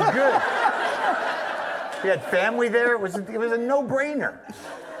 It was good. He had family there. It was a no-brainer.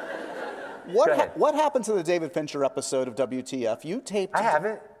 What happened to the David Fincher episode of WTF? You taped... I have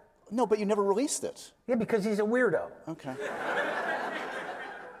it. No, but you never released it. Yeah, because he's a weirdo. Okay.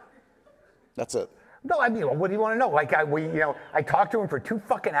 That's it. No, I mean, what do you want to know? Like, I talked to him for 2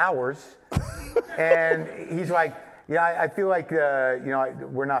 fucking hours, and he's like, I feel like,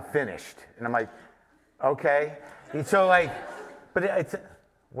 we're not finished. And I'm like, okay. So, but it's,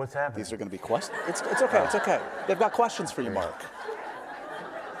 what's happening? These are going to be questions. It's okay, it's okay. They've got questions for you, Mark.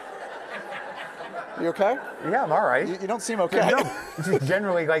 You okay? Yeah, I'm all right. You don't seem okay. No, it's just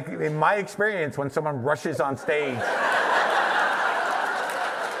generally, in my experience, when someone rushes on stage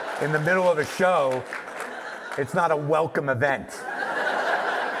in the middle of a show, it's not a welcome event.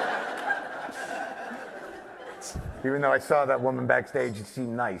 Even though I saw that woman backstage, it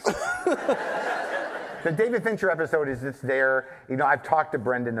seemed nice. The David Fincher episode is just there. I've talked to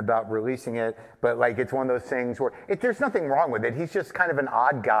Brendan about releasing it, but it's one of those things where there's nothing wrong with it. He's just kind of an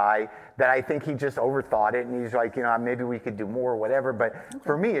odd guy that I think he just overthought it, and he's like, maybe we could do more or whatever. But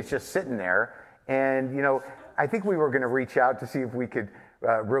for me, it's just sitting there. And, I think we were going to reach out to see if we could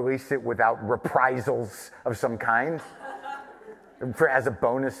release it without reprisals of some kind as a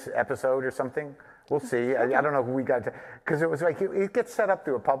bonus episode or something. We'll see. I don't know who we got to, because it was it gets set up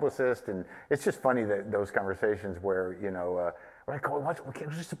through a publicist, and it's just funny that those conversations where, we're like,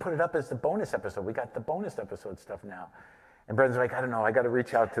 just to put it up as the bonus episode. We got the bonus episode stuff now. And Brendan's like, I don't know, I got to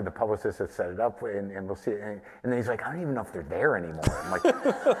reach out to the publicist that set it up, and we'll see. And then he's like, I don't even know if they're there anymore. I'm like,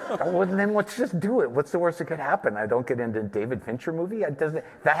 oh, well, then let's just do it. What's the worst that could happen? I don't get into a David Fincher movie? That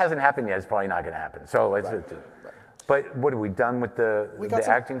hasn't happened yet. It's probably not going to happen. So let's just do it. Right. But what, are we done with the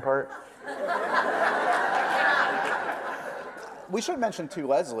acting part? We should mention too,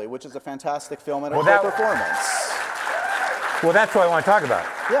 Leslie, which is a fantastic film and a great performance. Well, that's what I want to talk about.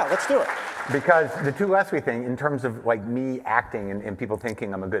 Yeah, let's do it. Because the two Leslie thing, in terms of me acting and people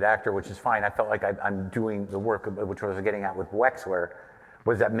thinking I'm a good actor, which is fine. I felt like I'm doing the work which I was getting at with Wexler.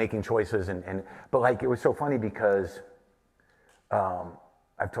 was that making choices but like it was so funny because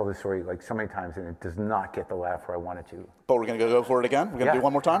I've told this story like so many times and it does not get the laugh where I want it to. But we're gonna go for it again? We're gonna do it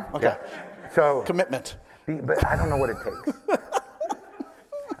one more time? Okay. Yeah. So commitment. But I don't know what it takes.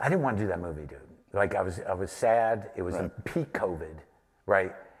 I didn't want to do that movie, dude. Like I was sad. It was in peak COVID,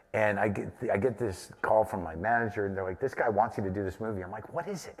 right? And I get this call from my manager and they're like, this guy wants you to do this movie. I'm like, what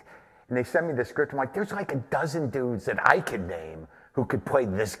is it? And they send me the script. I'm like, there's like a dozen dudes that I could name who could play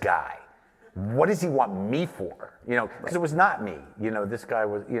this guy. What does he want me for? You know, because it was not me. You know, this guy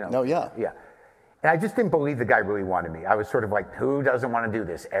was, you know. No, yeah. Yeah. And I just didn't believe the guy really wanted me. I was sort of like, who doesn't want to do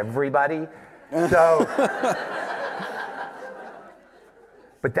this? Everybody? So,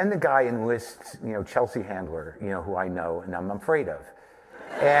 but then the guy enlists, you know, Chelsea Handler, you know, who I know and I'm afraid of.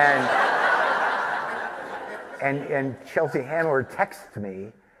 And Chelsea Handler texts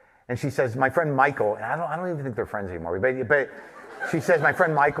me and she says, my friend Michael, and I don't even think they're friends anymore, but she says, my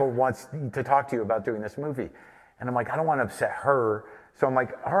friend Michael wants to talk to you about doing this movie. And I'm like, I don't want to upset her. So I'm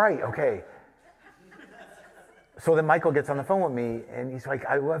like, all right, okay. So then Michael gets on the phone with me and he's like,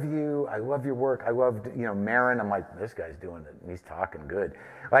 I love you. I love your work. I loved, you know, Maron. I'm like, this guy's doing it. He's talking good.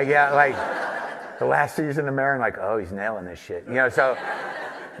 Like, yeah, like the last season of Maron, like, oh, he's nailing this shit. You know, so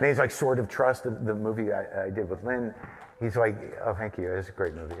then he's like, Sword of Trust, the movie I did with Lynn. He's like, oh, thank you. It's a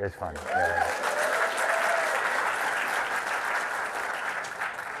great movie. It's funny.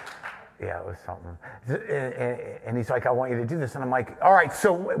 Yeah, it was something. And he's like, I want you to do this. And I'm like, all right,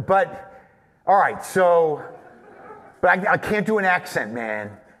 but I can't do an accent,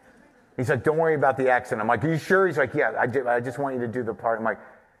 man. He's like, don't worry about the accent. I'm like, are you sure? He's like, yeah, I just want you to do the part. I'm like,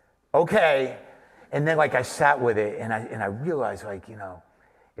 okay. And then like I sat with it and I realized like, you know,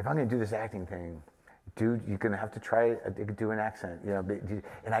 if I'm gonna do this acting thing, dude, you're gonna have to try to do an accent, you know.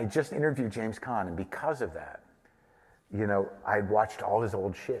 And I just interviewed James Caan, and because of that, you know, I'd watched all his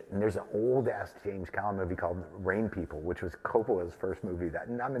old shit. And there's an old ass James Caan movie called Rain People, which was Coppola's first movie that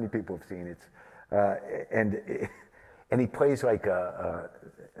not many people have seen. And he plays like a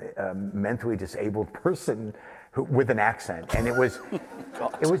mentally disabled person with an accent, and it was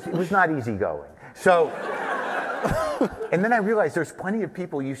not easy going. So, and then I realized there's plenty of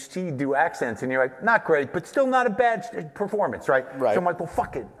people you see do accents, and you're like, not great, but still not a bad performance, right? Right. So I'm like, well,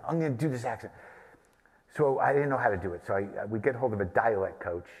 fuck it, I'm gonna do this accent. So I didn't know how to do it. So we get hold of a dialect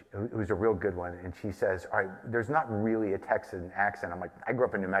coach who's a real good one, and she says, all right, there's not really a Texan accent. I'm like, I grew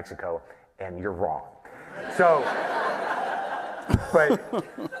up in New Mexico, and you're wrong. So, but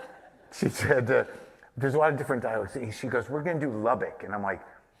she said, there's a lot of different dialects. She goes, we're going to do Lubbock. And I'm like,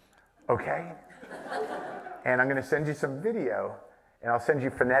 okay. And I'm going to send you some video, and I'll send you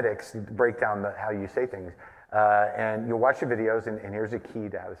phonetics to break down how you say things. And you'll watch the videos, and here's a key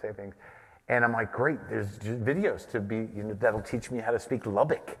to how to say things. And I'm like, great, there's videos to be, you know, that'll teach me how to speak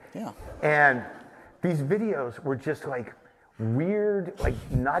Lubbock. Yeah. And these videos were just like weird, like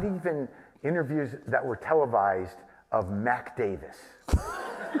not even interviews that were televised of Mac Davis.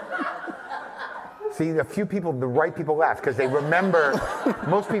 See, a few people, the right people laughed because they remember,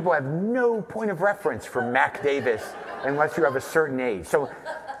 most people have no point of reference for Mac Davis unless you have a certain age. So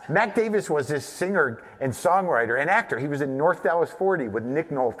Mac Davis was this singer and songwriter and actor. He was in North Dallas 40 with Nick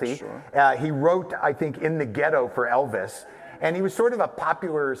Nolte. Sure. He wrote, I think, In the Ghetto for Elvis. And he was sort of a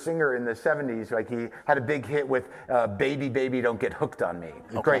popular singer in the 70s. Like he had a big hit with Baby, Baby, Don't Get Hooked on Me.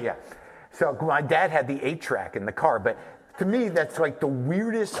 Okay. Great, yeah. So my dad had the 8-track in the car, but to me, that's like the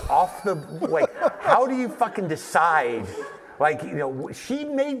weirdest like, how do you fucking decide? Like, you know, she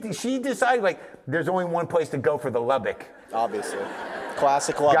decided like, there's only one place to go for the Lubbock. Obviously.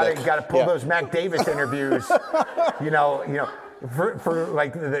 Classic Lubbock. Got to pull those Mac Davis interviews, you know, for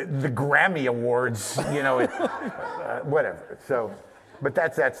like the Grammy Awards, you know, whatever. So, but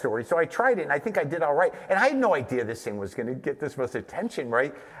that's that story. So I tried it, and I think I did all right. And I had no idea this thing was going to get this much attention,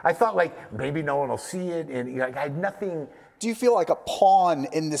 right? I thought like maybe no one will see it, and like I had nothing. Do you feel like a pawn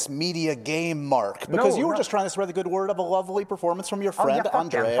in this media game, Mark? Because you were just trying to spread the good word of a lovely performance from your friend,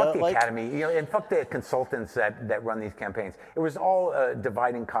 Andrea. Fuck the Academy, you know, and fuck the consultants that run these campaigns. It was all a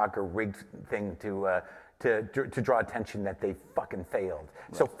divide and conquer rigged thing to draw attention that they fucking failed.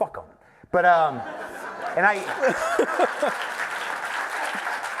 Right. So fuck them. But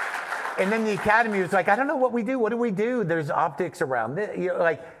and then the Academy was like, I don't know what we do. What do we do? There's optics around this, you know,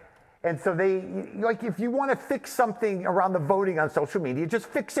 like. And so they, like, if you want to fix something around the voting on social media, just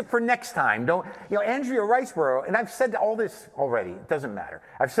fix it for next time. Don't, you know, Andrea Riceborough, and I've said all this already, it doesn't matter.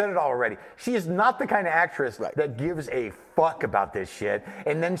 I've said it all already. She is not the kind of actress that gives a fuck about this shit.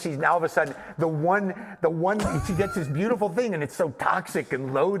 And then she's now all of a sudden, the one, she gets this beautiful thing and it's so toxic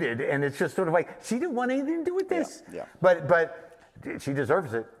and loaded. And it's just sort of like, she didn't want anything to do with this. Yeah. But she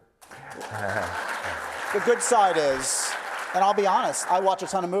deserves it. The good side is, and I'll be honest, I watch a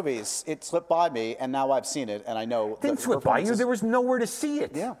ton of movies. It slipped by me, and now I've seen it, and I know. Didn't slip by you. There was nowhere to see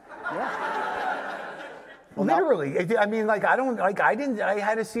it. Yeah. Well, literally. I mean, like, I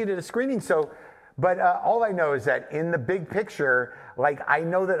had to see it at a screening, so. But all I know is that in the big picture, like, I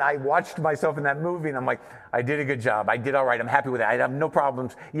know that I watched myself in that movie, and I'm like, I did a good job. I did all right. I'm happy with it. I have no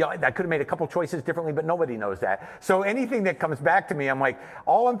problems. You know, I could have made a couple choices differently, but nobody knows that. So anything that comes back to me, I'm like,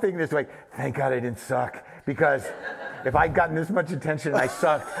 all I'm thinking is like, thank God I didn't suck, because if I'd gotten this much attention and I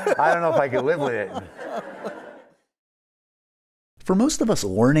sucked, I don't know if I could live with it. For most of us,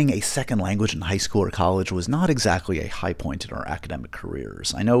 learning a second language in high school or college was not exactly a high point in our academic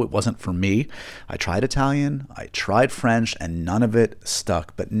careers. I know it wasn't for me. I tried Italian, I tried French, and none of it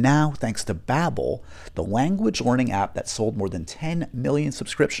stuck. But now, thanks to Babbel, the language learning app that sold more than 10 million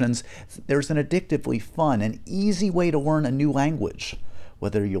subscriptions, there's an addictively fun and easy way to learn a new language.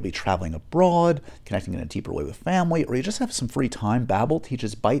 Whether you'll be traveling abroad, connecting in a deeper way with family, or you just have some free time, Babbel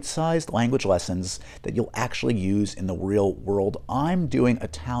teaches bite-sized language lessons that you'll actually use in the real world. I'm doing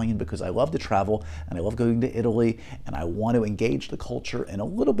Italian because I love to travel and I love going to Italy, and I want to engage the culture in a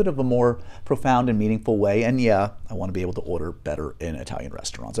little bit of a more profound and meaningful way. And yeah, I want to be able to order better in Italian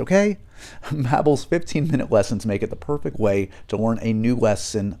restaurants, okay? Babbel's 15-minute lessons make it the perfect way to learn a new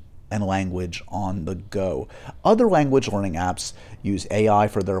lesson and language on the go. Other language learning apps use AI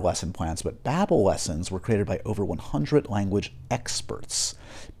for their lesson plans, but Babbel lessons were created by over 100 language experts.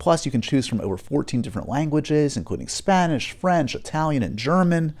 Plus, you can choose from over 14 different languages, including Spanish, French, Italian, and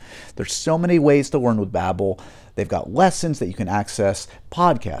German. There's so many ways to learn with Babbel. They've got lessons that you can access,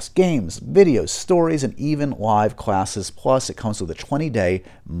 podcasts, games, videos, stories, and even live classes. Plus, it comes with a 20-day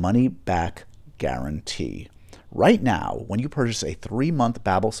money-back guarantee. Right now, when you purchase a 3-month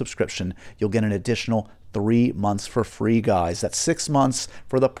Babbel subscription, you'll get an additional 3 months for free, guys. That's 6 months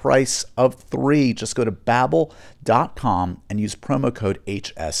for the price of 3. Just go to Babbel.com and use promo code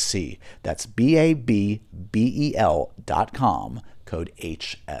HSC. That's BABBEL.com, code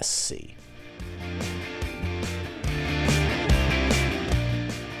HSC.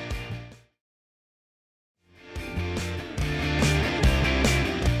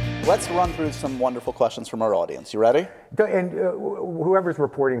 Let's run through some wonderful questions from our audience. You ready? And whoever's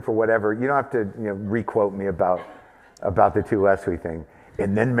reporting for whatever, you don't have to re-quote me about the two Leslie thing.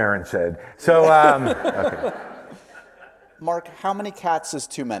 And then Maron said. So, okay. Mark, how many cats is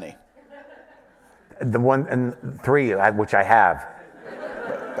too many? The 1 and 3, which I have.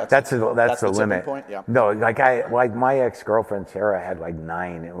 That's the limit. Point? Yeah. No, like my ex-girlfriend Sarah had like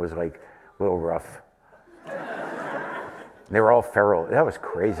 9. It was like a little rough. They were all feral. That was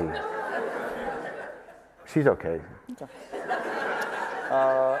crazy. She's okay.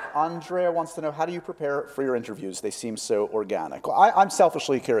 Andrea wants to know, how do you prepare for your interviews? They seem so organic. Well, I'm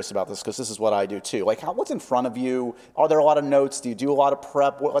selfishly curious about this because this is what I do too. Like, what's in front of you? Are there a lot of notes? Do you do a lot of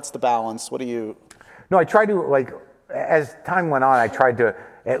prep? What's the balance? What do you? No, I try to, like, as time went on, I tried to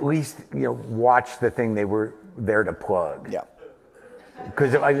at least watch the thing they were there to plug. Yeah.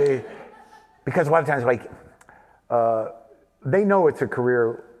 Because a lot of times, like. They know it's a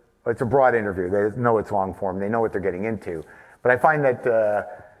career, it's a broad interview. They know it's long form. They know what they're getting into. But I find that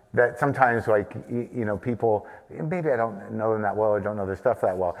that sometimes, like, people, maybe I don't know them that well or don't know their stuff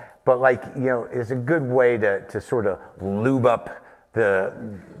that well, but like, it's a good way to sort of lube up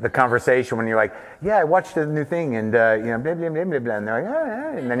the conversation when you're like, yeah, I watched the new thing and blah, blah, blah, blah, blah, and they're like,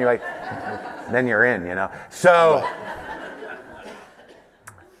 ah, and then you're like, then you're in, So.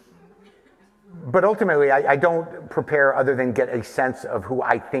 But ultimately, I don't prepare other than get a sense of who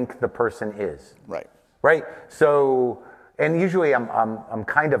I think the person is. Right. Right. So, and usually I'm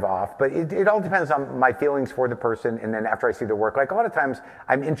kind of off, but it all depends on my feelings for the person. And then after I see their work, like a lot of times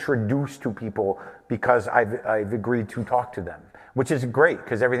I'm introduced to people because I've agreed to talk to them, which is great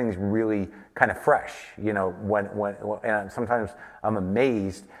because everything's really kind of fresh. When and sometimes I'm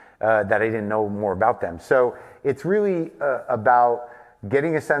amazed that I didn't know more about them. So it's really about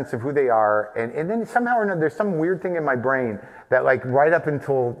getting a sense of who they are, and then somehow or another, there's some weird thing in my brain that, like, right up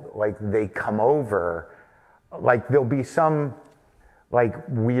until like they come over, like there'll be some like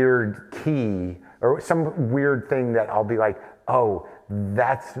weird key or some weird thing that I'll be like, oh,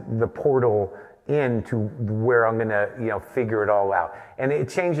 that's the portal into where I'm gonna figure it all out. And it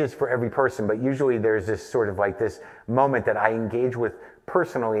changes for every person, but usually there's this sort of like this moment that I engage with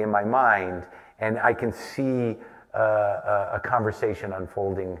personally in my mind, and I can see a conversation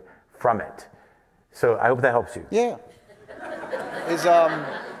unfolding from it. So I hope that helps you. Yeah. Is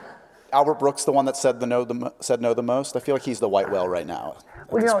Albert Brooks the one that said no the most? I feel like he's the white whale right now.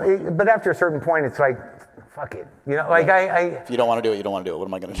 Well, but after a certain point, it's like, fuck it. You know, like If you don't want to do it, you don't want to do it. What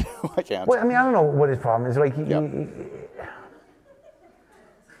am I going to do? I can't. Well, I mean, I don't know what his problem is. Like, and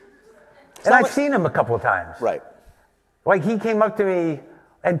I've seen him a couple of times. Right. Like, he came up to me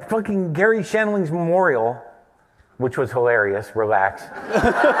at fucking Gary Shandling's memorial, which was hilarious. Relax.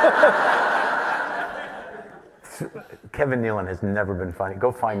 Kevin Nealon has never been funny.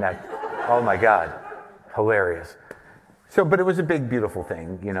 Go find that. Oh my God. Hilarious. So, but it was a big, beautiful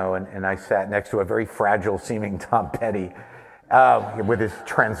thing, you know, and I sat next to a very fragile seeming Tom Petty with his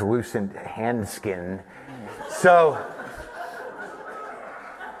translucent hand skin. So,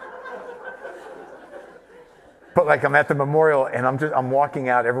 but like I'm at the memorial and I'm walking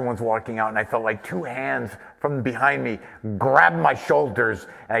out, everyone's walking out, and I felt like two hands from behind me grabbed my shoulders,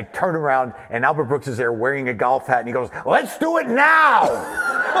 and I turned around and Albert Brooks is there wearing a golf hat, and he goes, "Let's do it now!"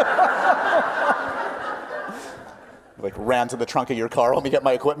 Like ran to the trunk of your car, let me get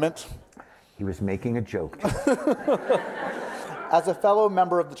my equipment. He was making a joke. As a fellow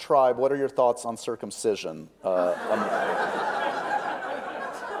member of the tribe, what are your thoughts on circumcision?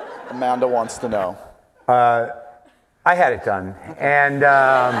 Amanda wants to know. I had it done, and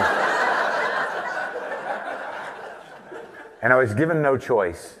I was given no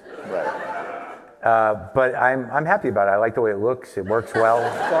choice. Right. But I'm happy about it. I like the way it looks. It works well.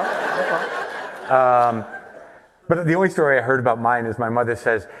 But the only story I heard about mine is my mother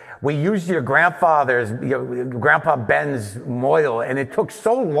says, we used your Grandpa Ben's moil, and it took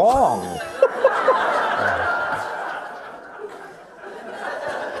so long.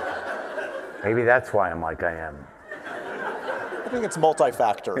 Maybe that's why I'm like I am. I think it's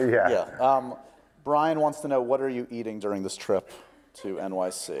multi-factor. Yeah. Brian wants to know, what are you eating during this trip to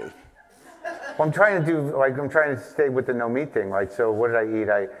NYC? Well, I'm trying to stay with the no meat thing. Like, so what did I eat?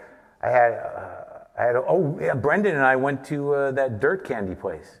 Brendan and I went to that dirt candy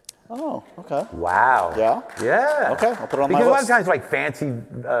place. Oh, okay. Wow. Yeah? Yeah. Okay, I'll put it on my list. Because a lot of list. times, like fancy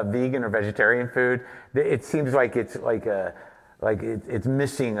vegan or vegetarian food, it seems like it's it's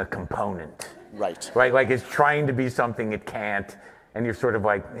missing a component. Right. Right. Like it's trying to be something it can't, and you're sort of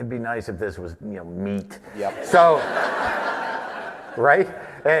like, it'd be nice if this was, meat. Yep. So, right.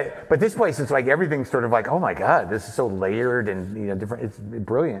 But this place, it's like everything's sort of like, oh my God, this is so layered and different. It's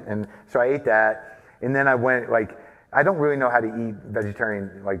brilliant. And so I ate that. And then I went, I don't really know how to eat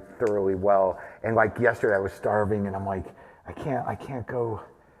vegetarian, thoroughly well. And, yesterday I was starving, and I'm like, I can't go.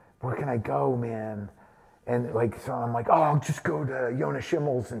 Where can I go, man? And, so I'm like, oh, I'll just go to Yona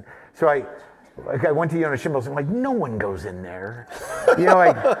Schimmel's. And so I went to Yona Schimmel's, and, no one goes in there.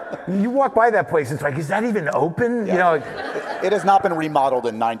 You walk by that place, it's like, is that even open? Yeah. It has not been remodeled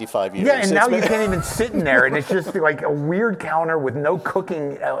in 95 years. Yeah, and now you can't even sit in there, and it's just like a weird counter with no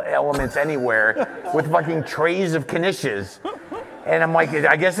cooking elements anywhere, with fucking trays of knishes. And I'm like,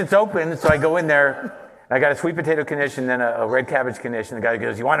 I guess it's open, so I go in there. I got a sweet potato knish and then a red cabbage knish, and the guy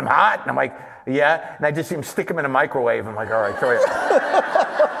goes, "You want them hot?" And I'm like, "Yeah." And I just see him stick them in a microwave. I'm like, "All right, throw it."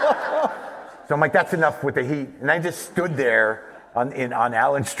 So I'm like, "That's enough with the heat." And I just stood there on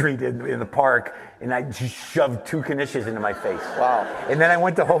Allen Street in the park, and I just shoved two knishes into my face. Wow. And then I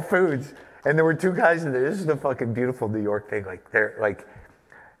went to Whole Foods, and there were two guys in there. This is the fucking beautiful New York thing.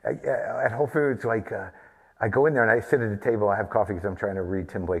 At Whole Foods, I go in there and I sit at a table. I have coffee because I'm trying to read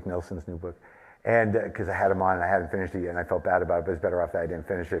Tim Blake Nelson's new book. And because I had him on and I hadn't finished it yet, and I felt bad about it, but it's better off that I didn't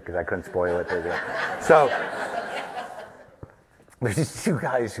finish it because I couldn't spoil it. So there's these two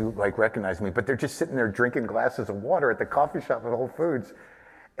guys who recognize me, but they're just sitting there drinking glasses of water at the coffee shop at Whole Foods.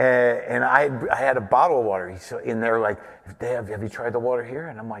 And I had a bottle of water. He's in there have you tried the water here?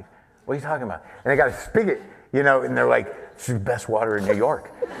 And I'm like, what are you talking about? And they got a spigot, and they're like, it's the best water in New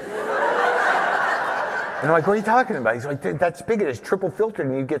York. And I'm like, what are you talking about? He's like, that spigot is triple filtered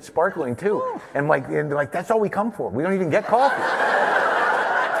and you get sparkling too. And they're like, that's all we come for. We don't even get coffee.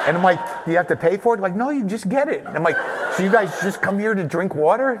 And I'm like, do you have to pay for it? Like, no, you just get it. And I'm like, so you guys just come here to drink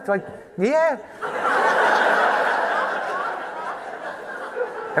water? It's like, yeah.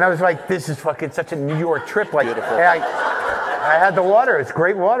 And I was like, this is fucking such a New York trip. Beautiful. I had the water. It's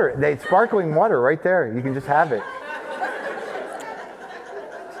great water. It's sparkling water right there. You can just have it.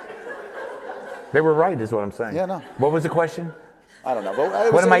 They were right, is what I'm saying. Yeah, no. What was the question? I don't know.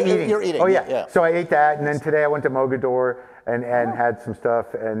 What am I eating? You're eating. Oh, yeah. So I ate that, and then Yes. today I went to Mogador and had some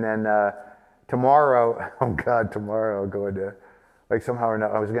stuff, and then tomorrow, oh God, tomorrow I'll go to, somehow or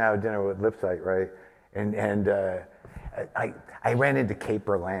another, I was going to have dinner with Lipsight, right? And I ran into Kate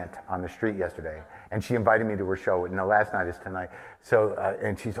Berlant on the street yesterday, and she invited me to her show, and the last night is tonight. So,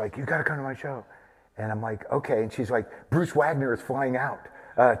 and she's like, you got to come to my show. And I'm like, okay. And she's like, Bruce Wagner is flying out.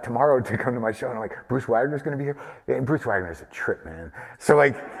 tomorrow to come to my show. And I'm like, Bruce Wagner's going to be here? And Bruce Wagner's a trip, man.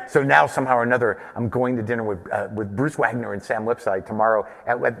 So now somehow or another, I'm going to dinner with Bruce Wagner and Sam Lipsyte tomorrow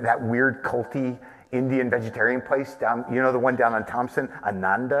at that weird culty Indian vegetarian place down, the one down on Thompson,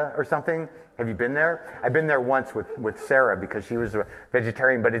 Ananda or something. Have you been there? I've been there once with Sarah because she was a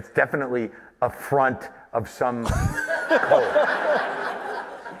vegetarian, but it's definitely a front of some cult.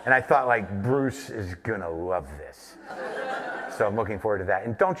 And I thought, like, Bruce is gonna love this. So I'm looking forward to that.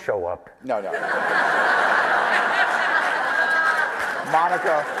 And don't show up. No.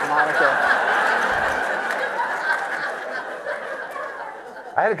 Monica.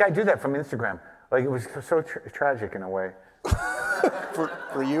 I had a guy do that from Instagram. Like, it was so tragic in a way.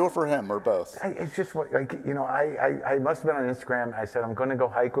 For you or for him or both? It's just I must have been on Instagram. I said, I'm going to go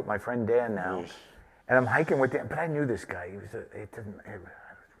hike with my friend Dan now. And I'm hiking with Dan, but I knew this guy.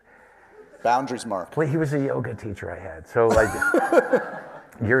 Boundaries, Mark. Well, he was a yoga teacher I had. So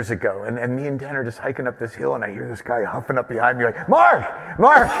years ago. And me and Dan are just hiking up this hill and I hear this guy huffing up behind me like, Mark!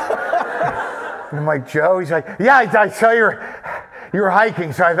 And I'm like, Joe? He's like, yeah, I saw you were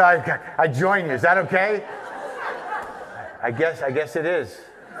hiking, so I thought I'd join you. Is that okay? I guess it is.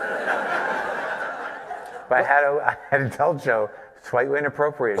 But I had to tell Joe, slightly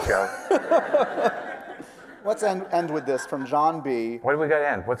inappropriate, Joe. Let's end with this from John B. What do we got to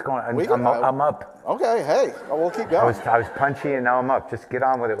end? What's going on? I'm up. Okay, hey, we'll keep going. I was punchy and now I'm up. Just get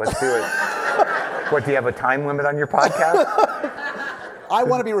on with it. Let's do it. What, do you have a time limit on your podcast? I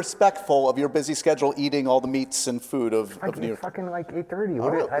want to be respectful of your busy schedule eating all the meats and food of New York. It's fucking like 8:30.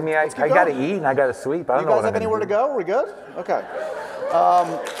 Right, I mean, I got to eat and I got to sleep. I don't know you guys have anywhere to go? We're good? Okay.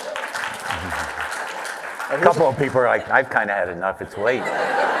 A couple of people are like, I've kind of had enough. It's late.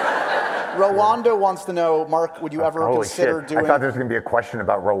 Rwanda wants to know, Mark, would you ever consider doing... I thought there was going to be a question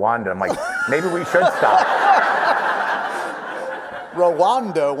about Rwanda. I'm like, maybe we should stop.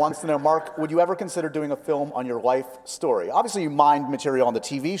 Rwanda wants to know, Mark, would you ever consider doing a film on your life story? Obviously, you mined material on the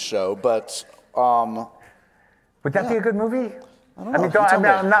TV show, but... would that be a good movie? I don't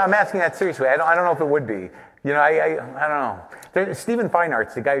know. I'm asking that seriously. I don't know if it would be. I don't know. Stephen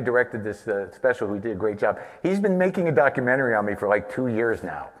Feinartz, the guy who directed this special, who did a great job, he's been making a documentary on me for like 2 years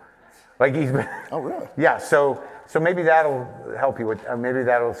now. Like he's been. Oh, really? Yeah. So maybe that'll help you with. Maybe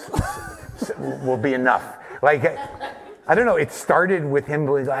that'll will be enough. Like, I don't know. It started with him.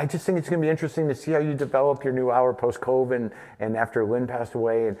 I just think it's going to be interesting to see how you develop your new hour post-COVID and after Lynn passed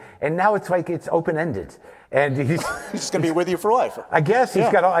away, and now it's like it's open-ended. And he's just going to be with you for life. I guess he's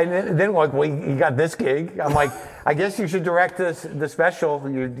got. And then like, well, he got this gig. I'm like, I guess you should direct the special.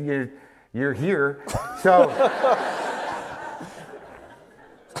 You're here, so.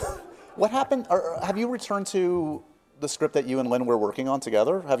 What happened? Have you returned to the script that you and Lynn were working on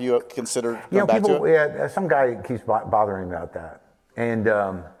together? Have you considered going back to it? Yeah, some guy keeps bothering me about that, and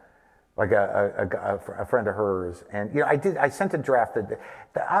like a friend of hers, and I sent a draft.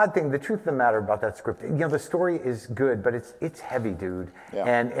 The odd thing, the truth of the matter about that script, the story is good, but it's heavy, dude,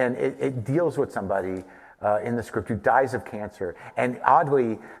 and it deals with somebody in the script who dies of cancer, and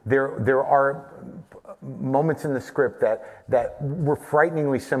oddly, there are moments in the script that were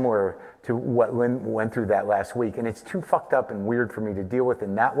frighteningly similar to what Lynn went through that last week, and it's too fucked up and weird for me to deal with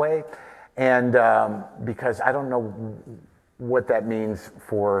in that way, and because I don't know what that means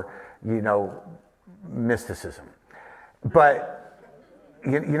for mysticism, but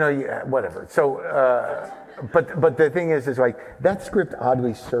whatever. So, but the thing is like that script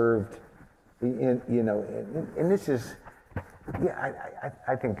oddly served, and this is,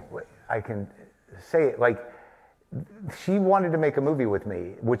 I think I can say it like. She wanted to make a movie with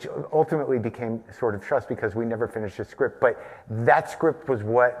me, which ultimately became sort of trust because we never finished the script. But that script was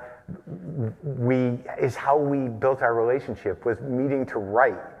how we built our relationship, was meeting to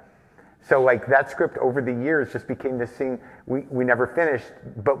write. So like that script over the years just became this thing we never finished,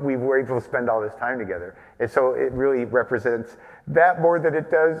 but we were able to spend all this time together. And so it really represents that more than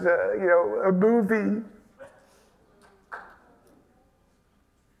it does, a movie.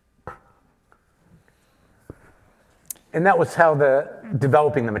 And that was how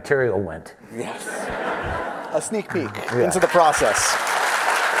developing the material went. Yes. A sneak peek into the process.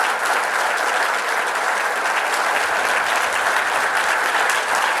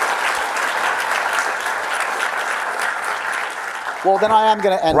 Well, then I am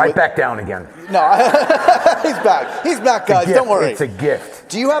going to end back down again. No, he's back. He's back, guys. Don't worry. It's a gift.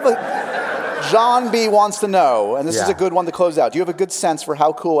 Do you have John B. wants to know, and this is a good one to close out. Do you have a good sense for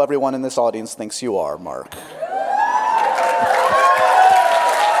how cool everyone in this audience thinks you are, Mark?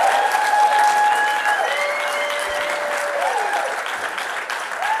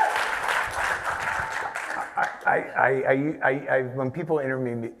 When people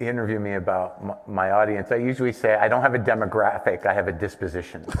interview me about my audience, I usually say I don't have a demographic, I have a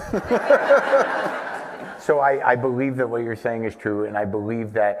disposition. So I believe that what you're saying is true, and I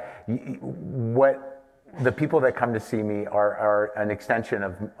believe that the people that come to see me are an extension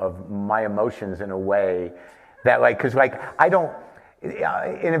of my emotions in a way that, like, because like I don't,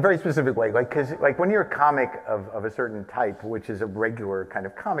 in a very specific way, like, because like when you're a comic of a certain type, which is a regular kind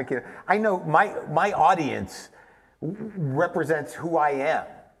of comic, you know, I know my audience represents who I am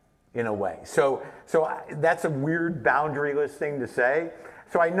in a way. So that's a weird boundaryless thing to say.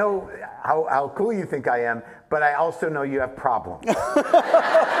 So I know how cool you think I am, but I also know you have problems.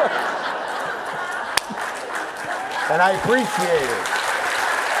 And I appreciate it.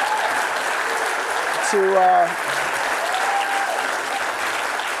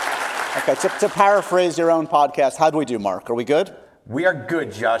 To paraphrase your own podcast, how do we do, Marc? Are we good? We are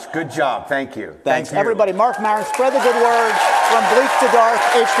good, Josh. Good job. Thank you. Thanks. Thank you. Everybody, Marc Maron, spread the good word from Bleak to Dark,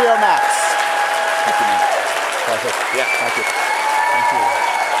 HBO Max. Thank you, man. Pleasure. Yeah, thank you. Thank you.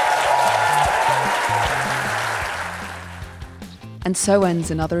 And so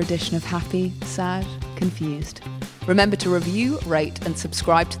ends another edition of Happy, Sad, Confused. Remember to review, rate, and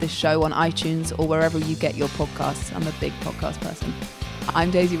subscribe to this show on iTunes or wherever you get your podcasts. I'm a big podcast person. I'm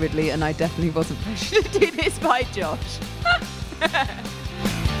Daisy Ridley, and I definitely wasn't pressured to do this by Josh.